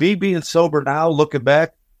 Me being sober now, looking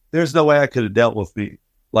back, there's no way I could have dealt with me.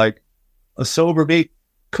 Like, a sober me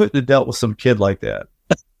couldn't have dealt with some kid like that.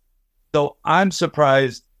 So I'm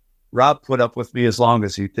surprised Rob put up with me as long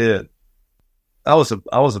as he did. I was a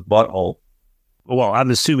butthole. Well, I'm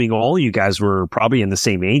assuming all you guys were probably in the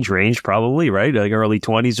same age range, probably, right? Like early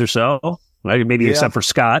 20s or so, right? Maybe except for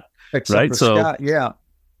Scott, right? Scott, yeah.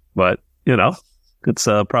 But, you know, it's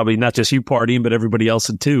probably not just you partying, but everybody else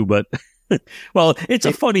too. But, well, it's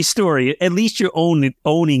a funny story. At least you're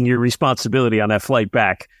owning your responsibility on that flight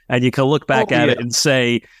back. And you can look back at it and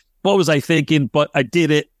say, what was I thinking? But I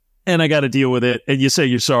did it, and I got to deal with it. And you say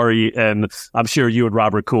you're sorry, and I'm sure you and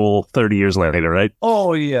Rob are cool 30 years later, right?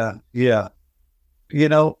 Oh, yeah, yeah. You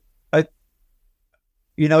know,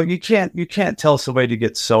 you can't tell somebody to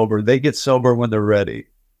get sober. They get sober when they're ready.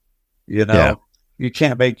 You know, You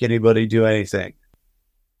can't make anybody do anything.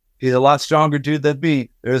 He's a lot stronger dude than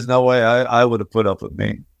me. There's no way I would have put up with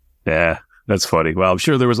me. Yeah, that's funny. Well, I'm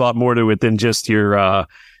sure there was a lot more to it than just your,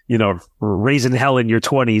 raising hell in your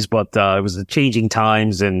 20s, but it was the changing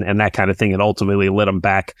times and that kind of thing, and ultimately led him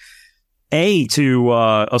back to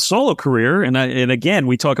a solo career. And again,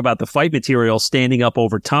 we talk about the fight material standing up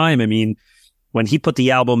over time. I mean, when he put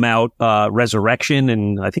the album out, Resurrection,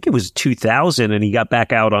 and I think it was 2000, and he got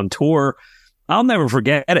back out on tour, I'll never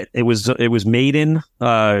forget it. It was Maiden,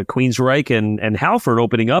 Queensryche, and Halford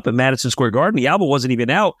opening up at Madison Square Garden. The album wasn't even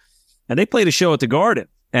out, and they played a show at the Garden.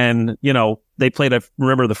 And, you know, they played,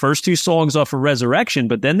 remember the first two songs off of Resurrection,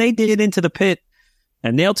 but then they did Into the Pit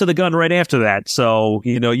and Nailed to the Gun right after that. So,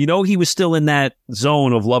 you know, he was still in that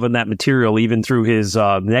zone of loving that material, even through his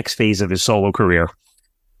next phase of his solo career.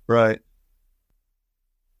 Right.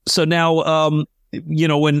 So now,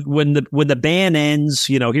 when the band ends,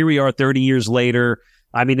 here we are 30 years later.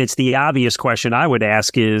 I mean, it's the obvious question I would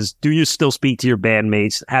ask is, do you still speak to your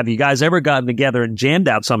bandmates? Have you guys ever gotten together and jammed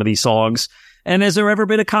out some of these songs? And has there ever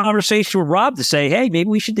been a conversation with Rob to say, hey, maybe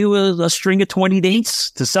we should do a string of 20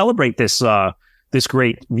 dates to celebrate this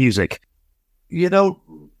great music?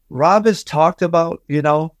 Rob has talked about,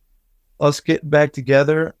 us getting back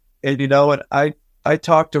together. And, and I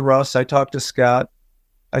talked to Russ, I talked to Scott,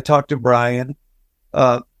 I talked to Brian.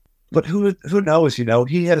 But who knows,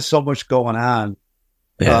 he has so much going on.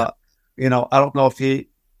 Yeah. I don't know if he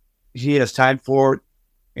has time for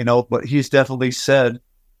it, but he's definitely said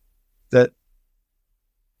that,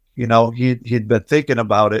 he'd been thinking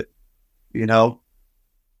about it, and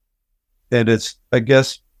it's, I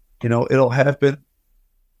guess, it'll happen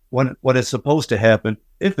when it's supposed to happen,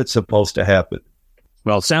 if it's supposed to happen.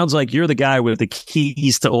 Well, it sounds like you're the guy with the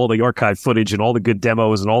keys to all the archive footage and all the good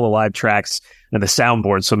demos and all the live tracks and the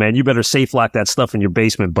soundboard. So, man, you better safe lock that stuff in your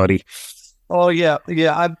basement, buddy. Oh, yeah.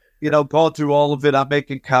 Yeah, I'm, going through all of it. I'm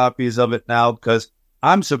making copies of it now because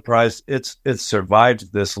I'm surprised it's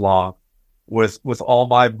survived this long with all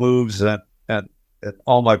my moves and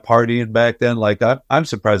all my partying back then. Like, I'm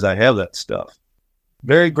surprised I have that stuff.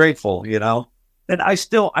 Very grateful, And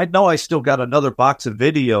I know I still got another box of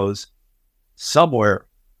videos somewhere,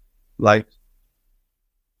 like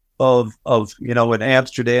of in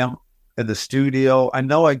Amsterdam in the studio. I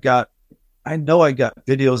know I got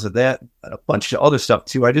videos of that and a bunch of other stuff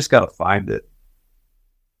too. I just gotta find it.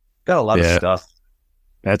 Got a lot of stuff.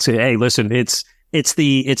 That's it. Hey, listen, it's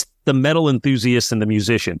the metal enthusiast and the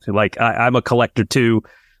musician. Like I'm a collector too.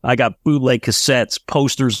 I got bootleg cassettes,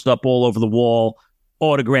 posters up all over the wall,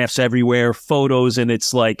 autographs everywhere, photos, and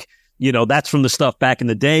it's like, that's from the stuff back in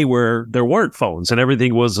the day where there weren't phones and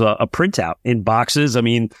everything was a printout in boxes. I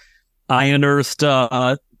mean, I unearthed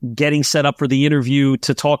getting set up for the interview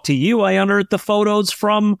to talk to you. I unearthed the photos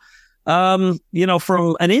from an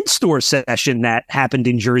in-store session that happened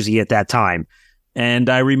in Jersey at that time. And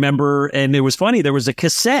I remember, and it was funny, there was a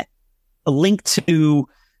cassette linked to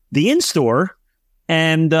the in-store,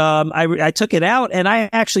 and I took it out, and I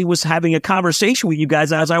actually was having a conversation with you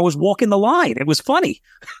guys as I was walking the line. It was funny.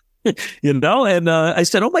 And I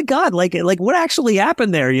said, oh my God, like what actually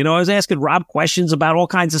happened there? I was asking Rob questions about all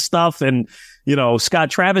kinds of stuff. And,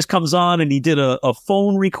 Scott Travis comes on and he did a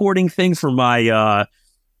phone recording thing for my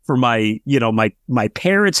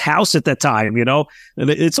parents' house at that time, and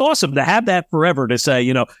it's awesome to have that forever to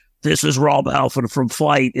say, This is Rob Halford from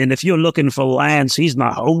Flight, and if you're looking for Lance, he's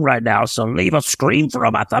not home right now, so leave a scream for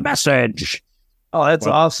him at the message. Oh, that's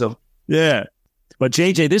awesome. Yeah. But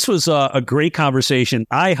JJ, this was a great conversation.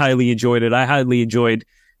 I highly enjoyed it. I highly enjoyed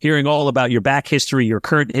hearing all about your back history, your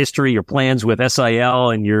current history, your plans with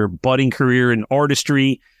SIL, and your budding career in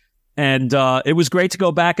artistry. And it was great to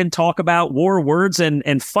go back and talk about War Words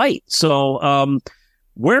and Fight. So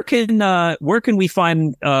where can we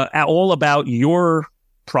find all about your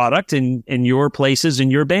product and your places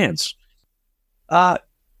and your bands? My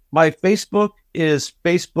Facebook is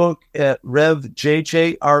Facebook at Rev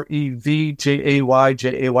JJ, REVJAY,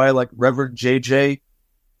 like Reverend JJ.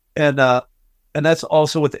 And that's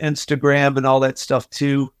also with Instagram and all that stuff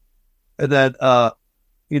too. And then,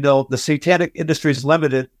 the Satanic Industries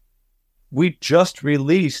Limited, we just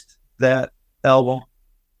released that album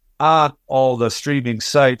on all the streaming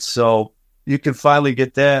sites. So you can finally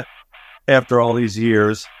get that after all these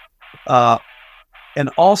years. And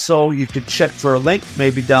also you can check for a link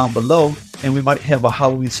maybe down below, and we might have a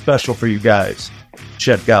Halloween special for you guys.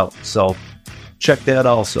 Check out. So check that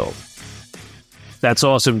also. That's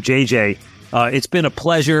awesome, JJ. It's been a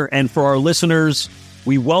pleasure. And for our listeners,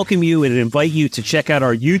 we welcome you and invite you to check out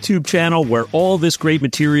our YouTube channel where all this great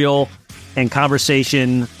material and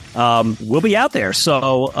conversation will be out there.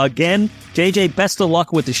 So again, JJ, best of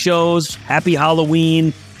luck with the shows. Happy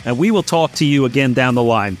Halloween. And we will talk to you again down the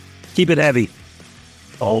line. Keep it heavy.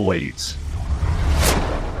 Always.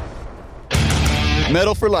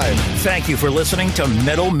 Metal for Life. Thank you for listening to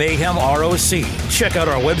Metal Mayhem ROC. Check out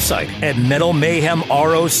our website at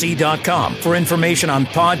metalmayhemroc.com for information on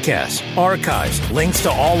podcasts, archives, links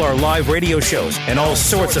to all our live radio shows, and all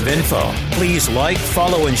sorts of info. Please like,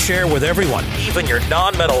 follow, and share with everyone, even your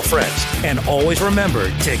non-metal friends. And always remember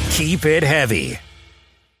to keep it heavy.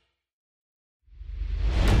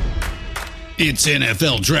 It's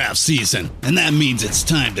NFL draft season, and that means it's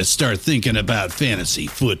time to start thinking about fantasy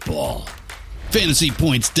football.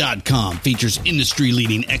 FantasyPoints.com features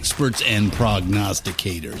industry-leading experts and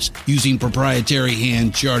prognosticators using proprietary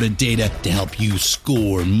hand-charted data to help you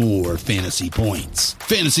score more fantasy points.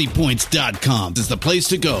 FantasyPoints.com is the place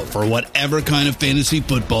to go for whatever kind of fantasy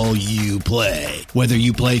football you play. Whether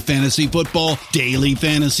you play fantasy football, daily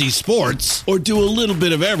fantasy sports, or do a little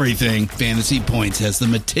bit of everything, Fantasy Points has the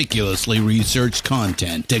meticulously researched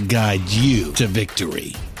content to guide you to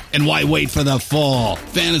victory. And why wait for the fall?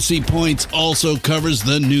 Fantasy Points also covers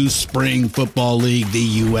the new spring football league,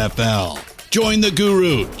 the UFL. Join the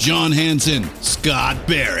guru, John Hansen, Scott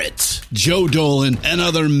Barrett, Joe Dolan, and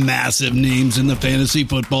other massive names in the fantasy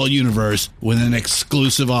football universe with an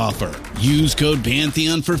exclusive offer. Use code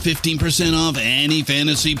Pantheon for 15% off any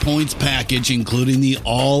Fantasy Points package, including the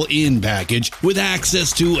all-in package, with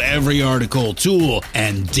access to every article, tool,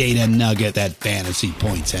 and data nugget that Fantasy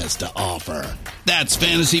Points has to offer. That's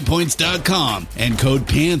FantasyPoints.com and code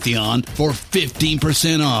Pantheon for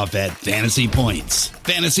 15% off at Fantasy Points.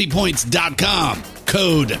 FantasyPoints.com,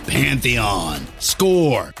 code Pantheon.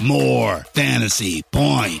 Score more fantasy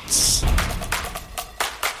points.